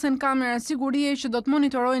vendosen kamera sigurie që do të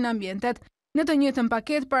monitorojnë ambientet. Në të njëjtën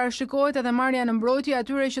paketë parashikohet edhe marrja në mbrojtje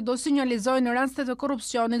atyre që do sinjalizojnë raste të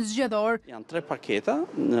korrupsionit zgjedhor. Janë 3 paketa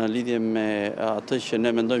në lidhje me atë që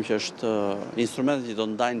ne mendojmë që është instrumenti që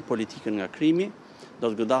do ndajnë politikën nga krimi, do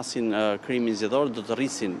të godasin krimin zgjedhor, do të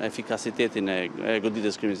rrisin efikasitetin e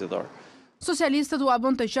goditjes krimit zgjedhor. Socialistët u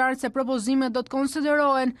bën të qartë se propozimet do të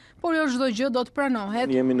konsiderohen, por jo çdo gjë do të pranohet.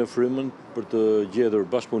 Jemi në frymën për të gjetur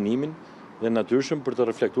bashkëpunimin dhe natyrshëm për të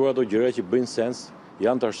reflektuar ato gjëra që bëjnë sens,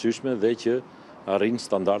 janë të arsyeshme dhe që arrin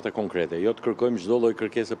standarde konkrete. Jo të kërkojmë çdo lloj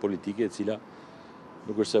kërkese politike e cila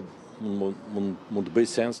nuk është se mund të bëj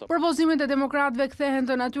sens. Propozimet e demokratëve kthehen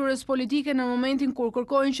të natyrës politike në momentin kur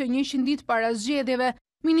kërkojnë që 100 ditë para zgjedhjeve,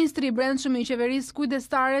 Ministri i Brendshëm i Qeverisë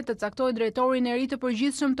Kujdestare të caktojë drejtorin e ri të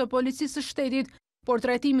përgjithshëm të Policisë së Shtetit, por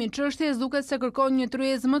trajtimi i çështjes duket se kërkon një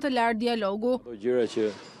tryezë më të lartë dialogu. Ato gjëra që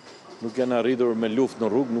nuk janë arritur me luftë në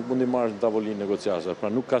rrugë nuk mundi marrësh në tavolinë negociatëse,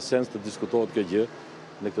 pra nuk ka sens të diskutohet kjo gjë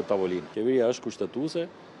në këtë tavolinë. Qeveria është kushtetuese,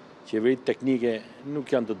 qeveritë teknike nuk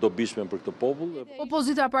janë të dobishme për këtë popull.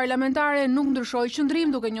 Opozita parlamentare nuk ndryshoi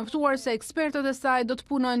qëndrim, duke njoftuar se ekspertët e saj do të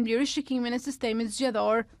punojnë mbi rishikimin e sistemit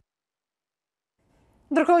zgjedhor.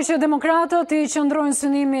 Ndërkohë që demokratët i qëndrojnë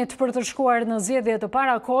synimit për të shkuar në zgjedhje të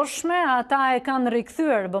parakohshme, ata e kanë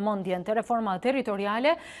rikthyer vëmendjen te reforma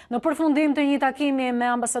territoriale. Në përfundim të një takimi me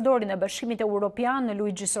ambasadorin e Bashkimit Evropian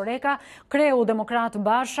Luigi Soreka, kreu demokrat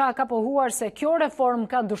Basha ka pohuar se kjo reformë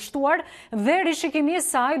ka dështuar dhe rishikimi i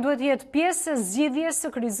saj duhet jetë pjesë e zgjidhjes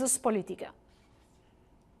së krizës politike.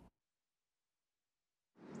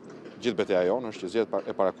 Gjithë betejë jonë është që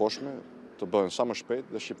zgjedhjet e parakohshme të bëhen sa më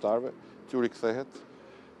shpejt dhe shqiptarëve t'u rikthehet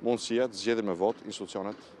mundësia të zgjedhin me vot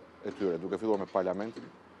institucionet e tyre, duke filluar me parlamentin,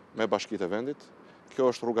 me bashkitë e vendit. Kjo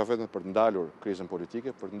është rruga vetëm për të ndalur krizën politike,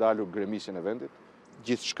 për të ndalur gremisjen e vendit.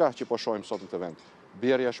 Gjithçka që po shohim sot në këtë vend,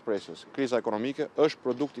 bjerrja e shpresës, kriza ekonomike është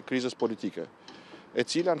produkt i krizës politike, e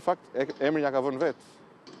cila në fakt emrin ja ka vënë vet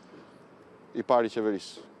i pari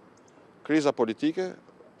qeverisë. Kriza politike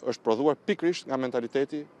është prodhuar pikërisht nga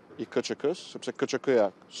mentaliteti i KÇK-s, sepse KÇK-ja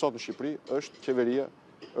sot në Shqipëri është qeveria,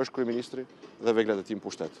 është kryeministri dhe veglat e tij në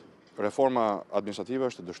pushtet. Reforma administrative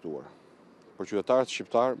është e dështuar. Për qytetarët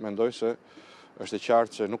shqiptar mendoj se është e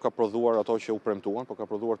qartë se nuk ka prodhuar ato që u premtuan, por ka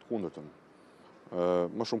prodhuar të kundërtën.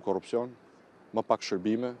 Më shumë korrupsion, më pak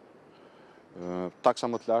shërbime, taksa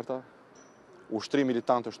më të larta, ushtrim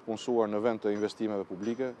militant është punësuar në vend të investimeve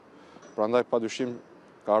publike, prandaj padyshim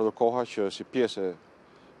ka ardhur koha që si pjesë e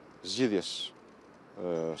zgjidhjes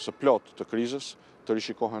së plot të krizës të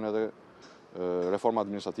rishikohen edhe reforma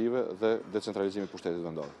administrative dhe decentralizimi i pushtetit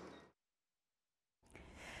vendor.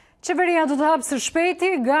 Qeveria do të hapë së shpejti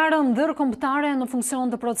garën ndërkombëtare në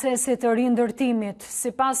funksion të procesit të rindërtimit.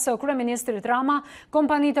 Sipas kryeministrit Rama,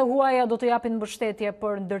 kompanitë e huaja do të japin mbështetje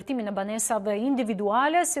për ndërtimin e banesave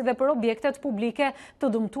individuale si dhe për objektet publike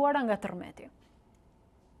të dëmtuara nga tërmeti.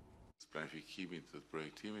 Planifikimit të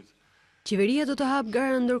projektimit. Qeveria do të hapë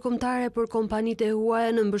garën ndërkombëtare për kompanitë e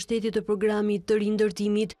huaja në mbështetje të programit të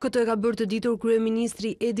rindërtimit. Këtë e ka bërë të ditur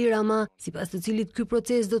kryeministri Edi Rama, sipas të cilit ky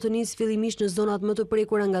proces do të nisë fillimisht në zonat më të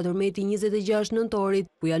prekura nga tërmeti 26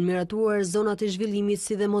 nëntorit, ku janë miratuar zonat e zhvillimit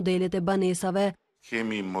si dhe modelet e banesave.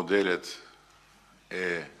 Kemi modelet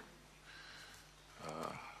e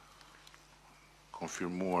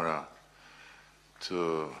konfirmuara të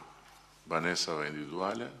banesave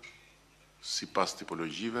individuale sipas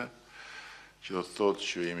tipologjive, që do të thotë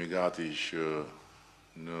që jemi gati që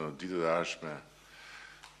në ditët e ardhshme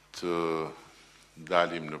të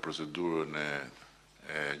dalim në procedurën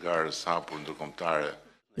e garës hapur ndërkombëtare.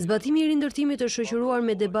 Zbatimi i rindërtimit është shoqëruar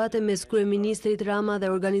me debate mes kryeministrit Rama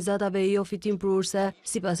dhe organizatave jo fitimprurse.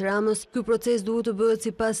 Sipas Ramës, ky proces duhet të bëhet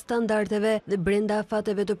sipas standardeve dhe brenda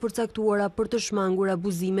afateve të përcaktuara për të shmangur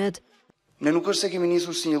abuzimet. Ne nuk është se kemi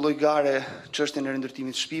nisur si një lloj gare çështjen e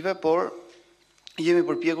rindërtimit të shtëpive, por jemi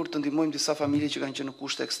përpjekur të ndihmojmë disa familje që kanë qenë në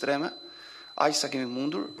kushte ekstreme, aq sa kemi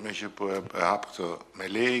mundur. Me që po e hap këtë, me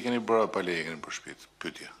leje keni bërë apo pa leje keni bërë shtëpi?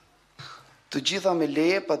 Pyetja. Të gjitha me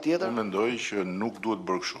leje, patjetër. Unë mendoj që nuk duhet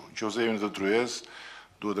bërë kështu. Nëse jemi në të tryezë,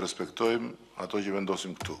 duhet respektojmë ato që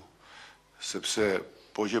vendosim këtu. Sepse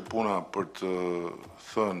po që puna për të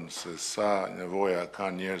thënë se sa nevoja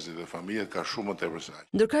kanë njerëzit dhe familjet ka shumë më tepër se aq.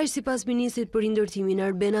 Ndërkaq sipas ministrit për rindërtimin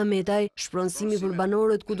Arben Ahmetaj, shpronësimi për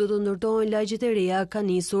banorët ku do të ndërtohen lagjet e reja ka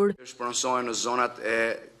nisur. Shpronësohen në zonat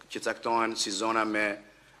që caktohen si zona me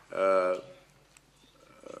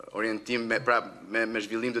orientim me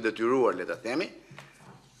zhvillim të detyruar, le ta themi.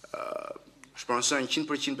 Shpronësohen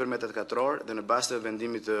 100% për metrat katror dhe në bazë të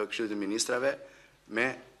vendimit të Këshillit të Ministrave me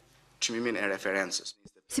çmimin e referencës.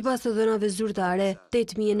 Sipas të dhënave zyrtare,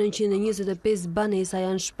 8.925 banesa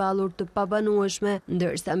janë shpallur të pabanueshme,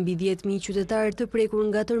 ndërsa mbi 10.000 qytetarë të prekur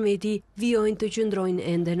nga tërmeti vijojnë të qëndrojnë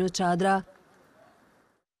ende në çadra.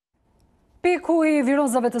 Piku i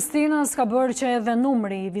virozave të stinës ka bërë që edhe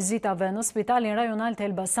numri i vizitave në spitalin rajonal të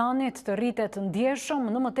Elbasanit të rritet ndjeshëm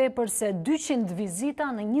në më tepër se 200 vizita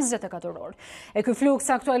në 24 orë. E ky fluks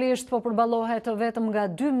aktualisht po përballohet vetëm nga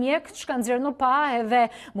 2 mjek, që kanë nxjerrë në pa edhe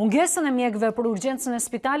mungesën e mjekëve për urgjencën e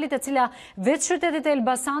spitalit, e cila vetë qytetit e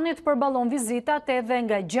Elbasanit përballon vizitat edhe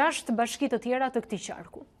nga 6 bashki të tjera të këtij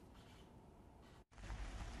qarku.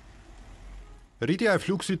 Rritja e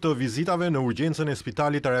fluksit të vizitave në urgjencën e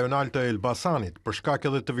spitalit rajonal të Elbasanit për shkak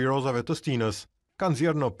edhe të virozave të stinës kanë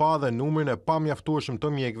nxjerrë në pa dhe numrin e pamjaftueshëm të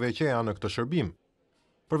mjekëve që janë në këtë shërbim.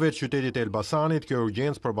 Përveç qytetit të Elbasanit, kjo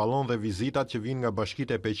urgjencë përballon dhe vizitat që vijnë nga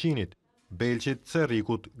bashkitë e Peqinit, Belqit,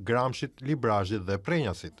 Cerrikut, Gramshit, Librazhit dhe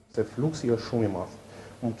Prenjasit. Se fluksi është shumë i madh.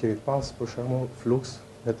 Mund kemi pas për shembull fluks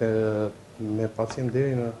me pacient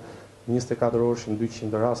deri në 24 orësh në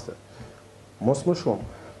 200 raste. Mos më shumë.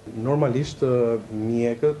 Normalisht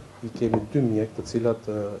mjekët, i kemi 2 mjekë të cilat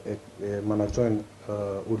e menaxhojnë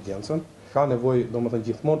urgjencën. Ka nevojë domethënë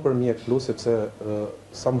gjithmonë për mjek plus, sepse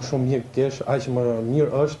sa më shumë mjek kesh, aq më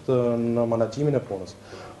mirë është në menaxhimin e punës.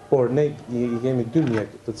 Por ne i kemi 2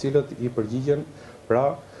 mjekë të cilët i përgjigjen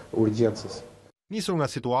pra urgjencës. Nisur nga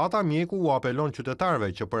situata, mjeku u apelon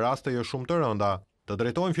qytetarëve që për raste jo shumë të rënda të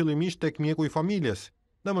drejtohen fillimisht tek mjeku i familjes,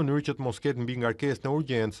 në mënyrë që të mos ketë mbingarkesë në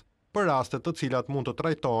urgjencë për raste të cilat mund të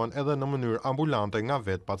trajtohen edhe në mënyrë ambulante nga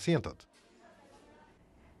vetë pacientët.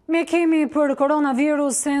 Mjekimi për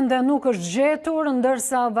koronavirus ende nuk është gjetur,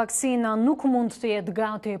 ndërsa vaksina nuk mund të jetë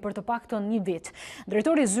gati për të paktën 1 vit.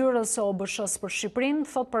 Drejtori i zyrës së OBSH-s për Shqipërinë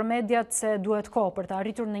thot për mediat se duhet kohë për të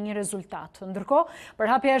arritur në një rezultat. Ndërkohë,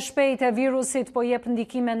 përhapja e shpejtë e virusit po jep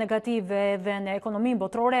ndikime negative edhe në ekonominë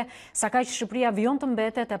botërore, sa kaq Shqipëria vijon të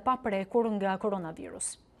mbetet e paprekur nga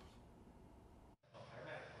koronavirus.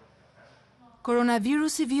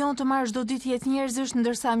 Koronavirusi vijon të marrë çdo ditë jetë njerëzish,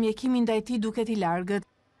 ndërsa mjekimi ndaj tij duket i largët.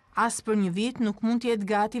 As për 1 vit nuk mund të jetë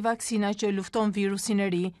gati vaksina që lufton virusin e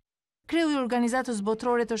ri. Kreu i Organizatës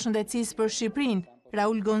Botërore të Shëndetësisë për Shqipërinë,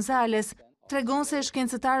 Raul Gonzales, tregon se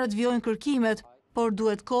shkencëtarët vijojnë kërkimet, por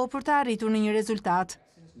duhet kohë për të arritur në një rezultat.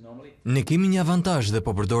 Ne kemi një avantazh dhe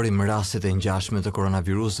po përdorim rastet e ngjashme të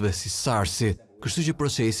koronavirusëve si SARS-i, kështu që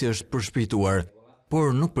procesi është përshpejtuar.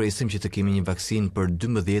 Por nuk presim që të kemi një vaksinë për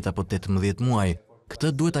 12 apo 18 muaj.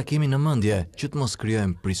 Këtë duhet ta kemi në mendje që të mos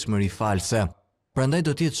krijojmë pritshmëri false. Prandaj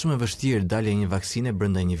do të jetë shumë e vështirë dalja e një vaksine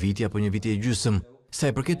brenda 1 viti apo 1 viti e gjysmë. Sa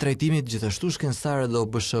i përket trajtimit, gjithashtu shkencëtarët dhe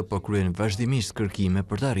OBSH po kryejnë vazhdimisht kërkime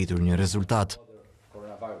për të arritur një rezultat.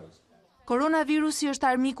 Koronavirusi është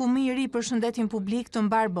armiku më i ri për shëndetin publik të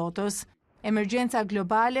mbar botës. Emergjenca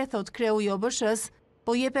globale, thot kreu i OBSH-s,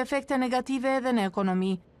 po jep efekte negative edhe në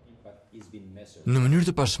ekonomi. Në mënyrë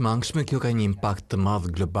të pashmangshme, kjo ka një impakt të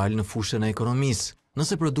madh global në fushën e ekonomisë.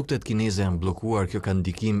 Nëse produktet kineze janë bllokuar, kjo ka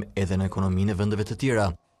ndikim edhe në ekonominë e vendeve të tjera.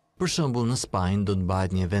 Për shembull, në Spanjë do të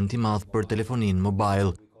bëhet një event i madh për telefoninë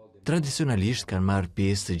mobile. Tradicionalisht kanë marrë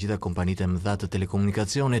pjesë të gjitha kompanitë e mëdha të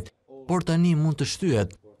telekomunikacionit, por tani mund të shtyhet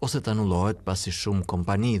ose të anullohet pasi shumë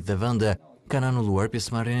kompani dhe vende kanë anulluar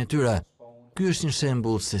pjesëmarrjen e tyre. Ky është një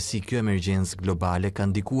shembull se si kjo emergjencë globale ka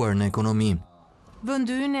ndikuar në ekonomi.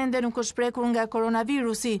 Vendi ynë ende nuk është prekur nga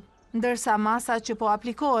koronavirusi, ndërsa masat që po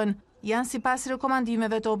aplikohen janë sipas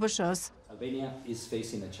rekomandimeve të OBSH-s.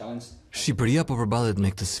 Shqipëria po përballet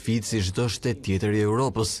me këtë sfidë si çdo shtet tjetër i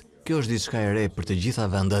Europës. Kjo është diçka e re për të gjitha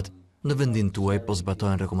vendet. Në vendin tuaj po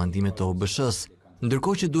zbatohen rekomandimet të OBSH-s,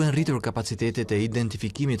 ndërkohë që duhen rritur kapacitetet e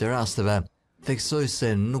identifikimit të rasteve. Theksoj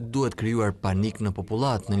se nuk duhet krijuar panik në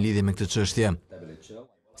popullat në lidhje me këtë çështje.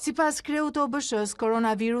 Sipas kreut të OBSH-s,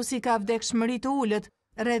 koronavirusi ka vdekshmëri të ulët,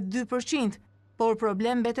 rreth 2%, por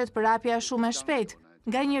problem mbetet përhapja shumë e shpejtë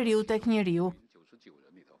nga njeriu tek njeriu.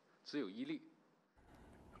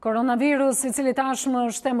 Koronavirus, i cili tashmë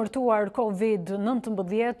është emërtuar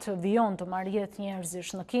COVID-19, vijon të marrë jetë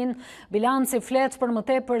njerëzish në Kinë. Bilanci flet për më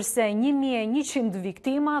tepër se 1100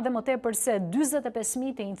 viktima dhe më tepër se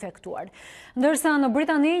 45.000 të infektuar. Ndërsa në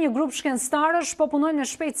Britani, një grup shkencëtarësh po punojnë në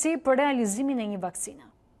shpejtësi për realizimin e një vaksine.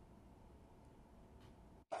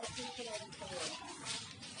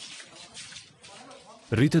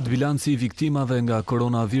 Rritet bilanci i viktimave nga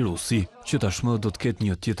koronavirusi, që tashmë do të ketë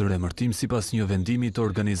një tjetër emërtim sipas një vendimi të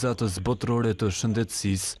Organizatës Botërore të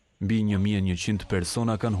Shëndetësisë. Mbi 1100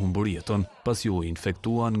 persona kanë humbur jetën pasi u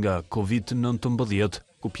infektuan nga COVID-19,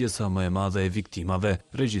 ku pjesa më e madhe e viktimave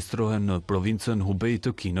regjistrohen në provincën Hubei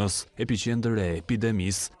të Kinës, epiqendër e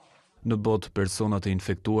epidemisë. Në botë, personat e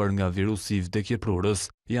infektuar nga virusi i vdekjeprurës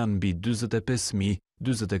janë mbi 45.000,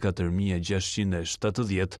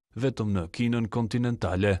 24.670 vetëm në Kinën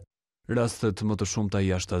kontinentale. Rastet më të shumta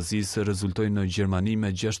jashtë Azisë rezultojnë në Gjermani me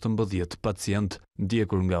 16 pacient,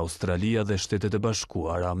 ndjekur nga Australia dhe Shtetet e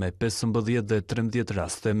Bashkuara me 15 dhe 13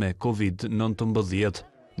 raste me COVID-19.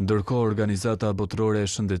 Ndërkohë, Organizata Botërore e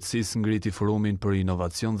Shëndetësisë ngriti forumin për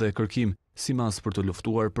inovacion dhe kërkim si mas për të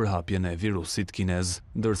luftuar përhapjen e virusit kinez,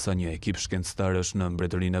 ndërsa një ekip shkencëtarësh në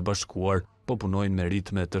Mbretërinë e Bashkuar po punojnë me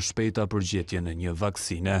ritme të shpejta për gjetjen e një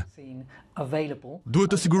vaksine.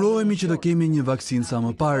 Duhet të sigurohemi që të kemi një vaksinë sa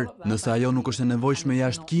më parë. Nëse ajo nuk është e nevojshme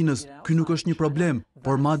jashtë Kinës, ky nuk është një problem,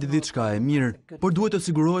 por madje diçka e mirë. Por duhet të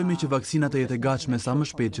sigurohemi që vaksina të jetë e gatshme sa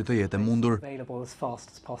më shpejt që të jetë e mundur.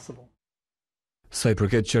 Sa i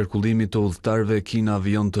përket qarkullimit të udhëtarëve, Kina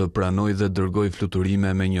vijon të pranojë dhe dërgojë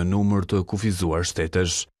fluturime me një numër të kufizuar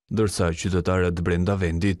shtetesh, ndërsa qytetarët brenda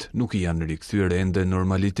vendit nuk janë rikthyer ende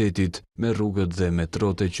normalitetit me rrugët dhe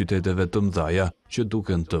metrot e qyteteve të mëdha që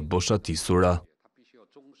duken të boshatisura.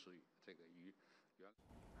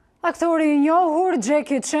 Aktori i njohur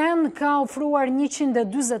Jackie Chan ka ofruar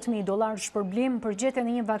 $140.000 shpërblim për gjetjen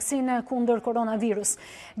e një vaksine kundër koronavirus.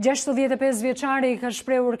 65 vjeçari ka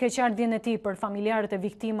shprehur keqardhjen e tij për familjarët e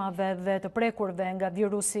viktimave dhe të prekurve nga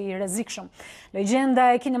virusi i rrezikshëm.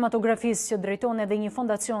 Legjenda e kinematografisë që drejton edhe një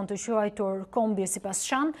fondacion të quajtur Kombi sipas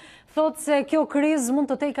Chan, thotë se kjo krizë mund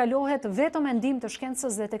të tejkalohet vetëm me ndihmë të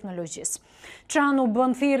shkencës dhe teknologjisë. Chan u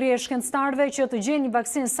bën thirrje shkencëtarëve që të gjejnë një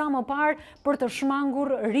vaksinë sa më parë për të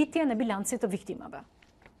shmangur rritjen e bilancit të viktimave.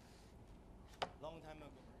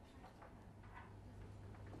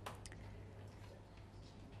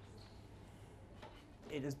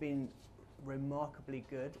 It has been remarkably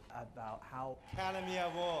good about how Academy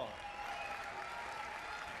Award.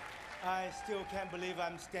 I still can't believe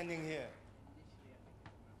I'm standing here.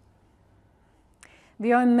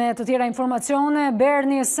 Vjojmë me të tjera informacione.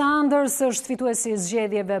 Bernie Sanders është fituesi i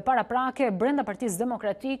zgjedhjeve paraprake brenda Partisë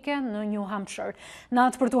Demokratike në New Hampshire.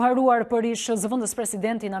 Natë për të haruar për ish zëvendës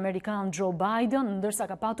presidentin amerikan Joe Biden, ndërsa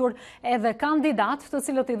ka patur edhe kandidat të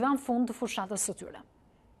cilët i dhanë fund fushatës së tyre.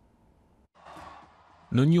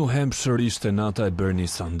 Në New Hampshire ishte nata e Bernie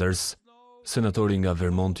Sanders. Senatori nga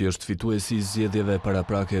Vermonti është fituesi i zgjedhjeve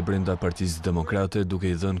paraprake brenda Partisë Demokrate, duke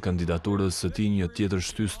i dhënë kandidaturës së tij një tjetër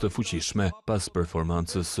shtysë të fuqishme pas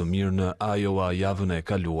performancës së mirë në Iowa javën e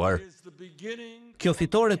kaluar. Kjo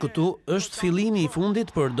fitore këtu është fillimi i fundit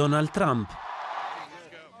për Donald Trump.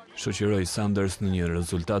 Shoqëroi Sanders në një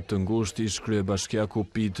rezultat të ngushtë ish kryebashkiaku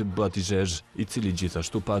Pete Buttigieg, i cili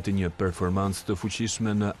gjithashtu pati një performancë të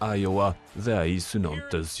fuqishme në Iowa dhe ai synon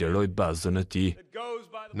të zgjerojë bazën e tij.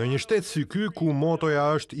 Në një shtet si ky ku motoja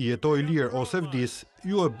është jetoj lirë ose vdis,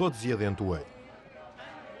 ju e bët zgjedhjen tuaj.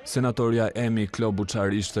 Senatoria Amy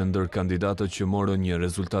Klobuchar ishte ndër kandidatët që morën një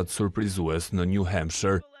rezultat surprizues në New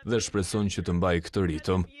Hampshire dhe shpreson që të mbajë këtë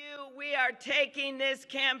ritëm. We are taking this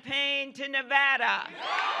campaign to Nevada.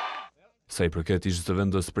 Sa i përket ish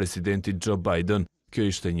zëvendës presidentit Joe Biden, kjo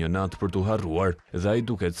ishte një natë për t'u harruar dhe ai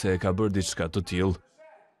duket se e ka bërë diçka të tillë.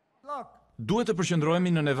 Duhet të përqendrohemi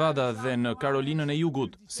në Nevada dhe në Karolinën e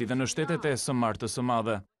Jugut, si dhe në shtetet e së martës së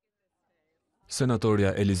madhe.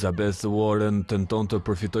 Senatoria Elizabeth Warren tenton të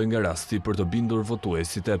përfitojë nga rasti për të bindur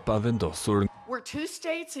votuesit e pavendosur. We're 2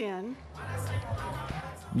 states in.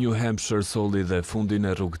 New Hampshire solli dhe fundin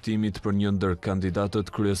e rrugtimit për një ndër kandidatët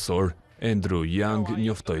kryesor, Andrew Yang,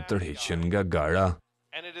 njoftoi tërheqjen nga gara.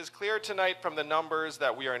 And it is clear tonight from the numbers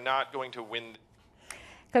that we are not going to win.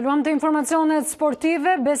 Kaluam të informacionet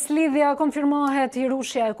sportive. Beslidhja konfirmohet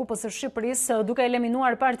hirushja e Kupës së Shqipërisë duke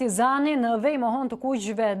eliminuar Partizanin në vej mohon të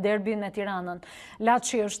kuqve derbin me Tiranën.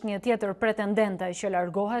 Laçi është një tjetër pretendente që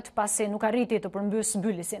largohet pasi nuk arriti të përmbys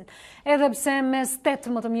Bylisin. Edhe pse mes 8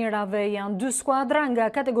 më të mirave janë 2 skuadra nga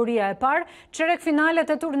kategoria e parë, çerek finalet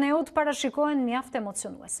e turneut parashikohen mjaft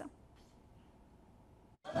emocionuese.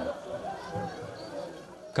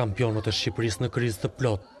 Kampionët e Shqipërisë në krizë të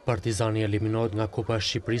plot, Partizani eliminohet nga Kupa e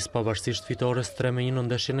Shqipërisë pavarësisht fitores 3-1 në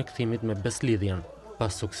ndeshjen e kthimit me Beslidhjen.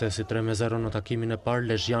 Pas suksesit 3-0 në takimin e parë,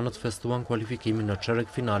 lezhjanët festuan kualifikimin në çerek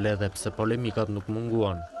finale edhe pse polemikat nuk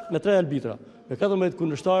munguan. Me 3 arbitra, me 14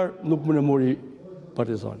 kundërshtar nuk më në mori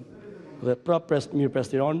Partizani. Dhe prap mirë pres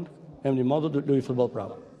Tiranë, emri madh do luaj futboll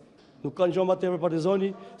prap. Nuk kanë gjë më tepër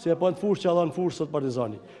Partizani se e pa në fushë që dhan fushë sot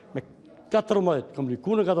Partizani. Me 14 kam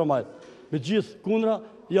kundër 14. Me gjithë kundra,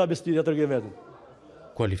 ja Beslidhja tërgej vetëm.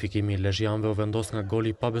 Kualifikimi i lezhjanëve u vendos nga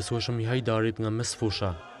goli pabesueshëm i Hajdarit nga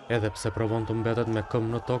mesfusha. Edhe pse provon të mbetet me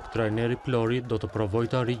këmbë në tokë, trajneri Plori do të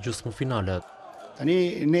provojë të arrijë gjysmëfinalet. Tani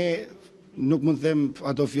ne nuk mund të them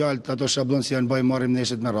ato fjalë, ato shablon si janë bëjmë marrim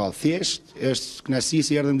ndeshjet me radhë. Thjesht është kënaqësi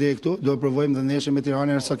se erdhëm deri këtu, do të provojmë të ndeshjem me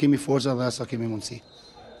Tiranën sa kemi forca dhe sa kemi mundësi.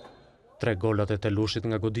 3 golat e Telushit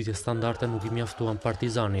nga goditje standarde nuk i mjaftuan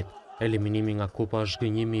Partizanit. Eliminimi nga kupa është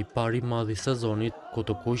gënjimi i pari i madh i sezonit, ku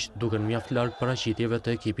të kuq duken mjaft larg paraqitjeve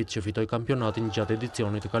të ekipit që fitoi kampionatin gjatë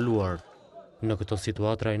edicionit të kaluar. Në këtë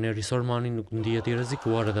situatë trajneri Sormani nuk ndihet i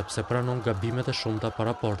rrezikuar edhe pse pranon gabimet e shumta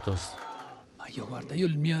para Portos.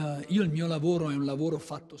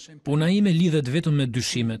 Puna ime lidhet vetëm me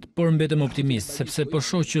dyshimet, por mbetem optimist sepse po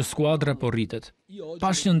shoh që skuadra po rritet.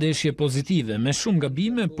 Pash një ndeshje pozitive me shumë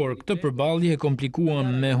gabime, por këtë përballje e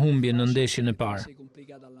komplikuam me humbje në ndeshjen e parë.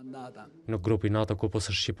 Në grupin A të Kupës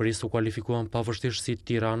së Shqipërisë u kualifikuan pa vështirësi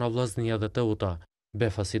Tirana, Vllaznia dhe Teuta.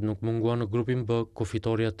 Befasit nuk mungua në grupin B, ku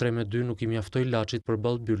fitoria 3-2 nuk I mjaftoi Laçit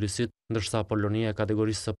përballë Bylisit, ndërsa Polonia e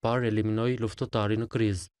kategorisë së parë eliminoi luftëtari në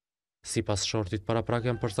krizë. Sipas shortit paraprak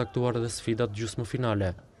janë përcaktuar edhe sfidat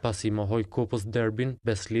gjysmëfinale. Pasi mohoi Kupës derbin,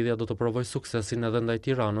 Beslidhja do të provojë suksesin edhe ndaj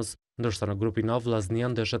Tiranës, ndërsa në grupin A Vllaznia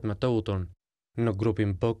ndeshet me Teutën. Në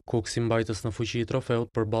grupin B, Kuksi mbajtës në fuqi I trofeut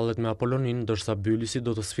përballet me Apollonin, ndërsa Bylisi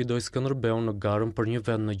do të sfidojë Skënderbeun në garën për një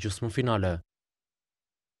vend në gjysmëfinale.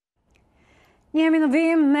 Jemi në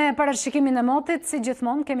vijim me parashikimin e motit, si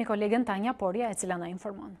gjithmonë kemi kolegen Tanja Porja e cila na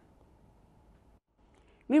informon.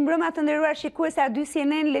 Mirëmbrëma të nderuar shikues e A2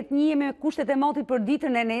 CNN, le të njihemi me kushtet e motit për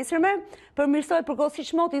ditën e nesërme. Përmirësohet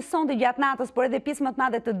përkohësisht moti sonte gjatë natës, por edhe pjesë më të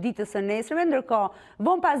madhe të ditës së nesërme, ndërkohë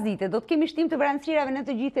vonë pas dite do të kemi shtim të vranësirave në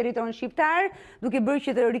të gjithë territorin shqiptar, duke bërë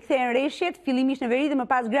që të rikthehen rreshtet, fillimisht në veri dhe më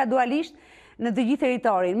pas gradualisht në të gjithë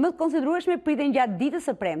territorin. Më të konsiderueshme priten gjatë ditës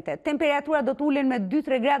së premte. Temperaturat do të ulen me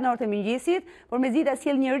 2-3 gradë në orët e mëngjesit, por mezita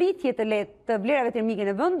sjell një rritje të lehtë të vlerave termike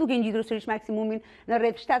në vend, duke ngjitur sërish maksimumin në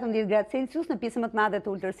rreth 17 gradë Celsius në pjesën më të madhe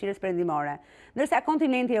të ulëtësirës perëndimore. Ndërsa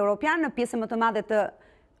kontinenti evropian në pjesën më të madhe të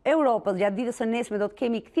Europës gjatë ditës së nesërme do të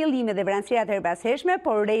kemi kthjellime dhe vranësira të herpashershme,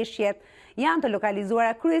 por rreshjet janë të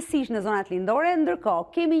lokalizuara kryesisht në zonat lindore, ndërkohë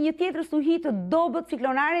kemi një tjetër stuhi të dobët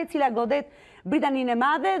ciklonare e cila godet Britaninë e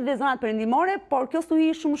Madhe dhe zonat perëndimore, por kjo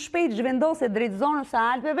stuhi shumë shpejt zhvendoset drejt zonës së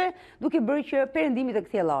Alpeve, duke bërë që perëndimi të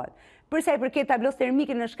kthjellohet. Përsa I përket tablos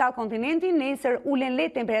termike në shkallë kontinenti, nesër ulen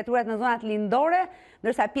lehtë temperaturat në zonat lindore,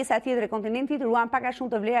 ndërsa pjesa tjetër e kontinentit ruan pak a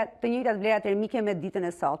shumë të njëjtat vlera termike me ditën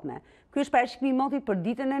e sotme. Ky është parashikimi I motit për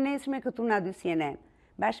ditën e nesërme këtu në A2 CNN.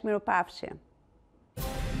 Bashkëmiropafshim.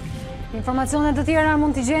 Informacionet të tjera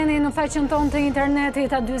mund t'i gjeni në faqen tonë të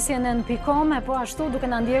internetit a2cnn.com, e po ashtu duke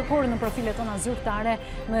na ndjekur në profilet tona zyrtare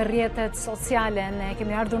në rrjetet sociale. Ne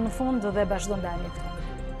kemi ardhur në fund dhe bashkë do ndajemi këtu.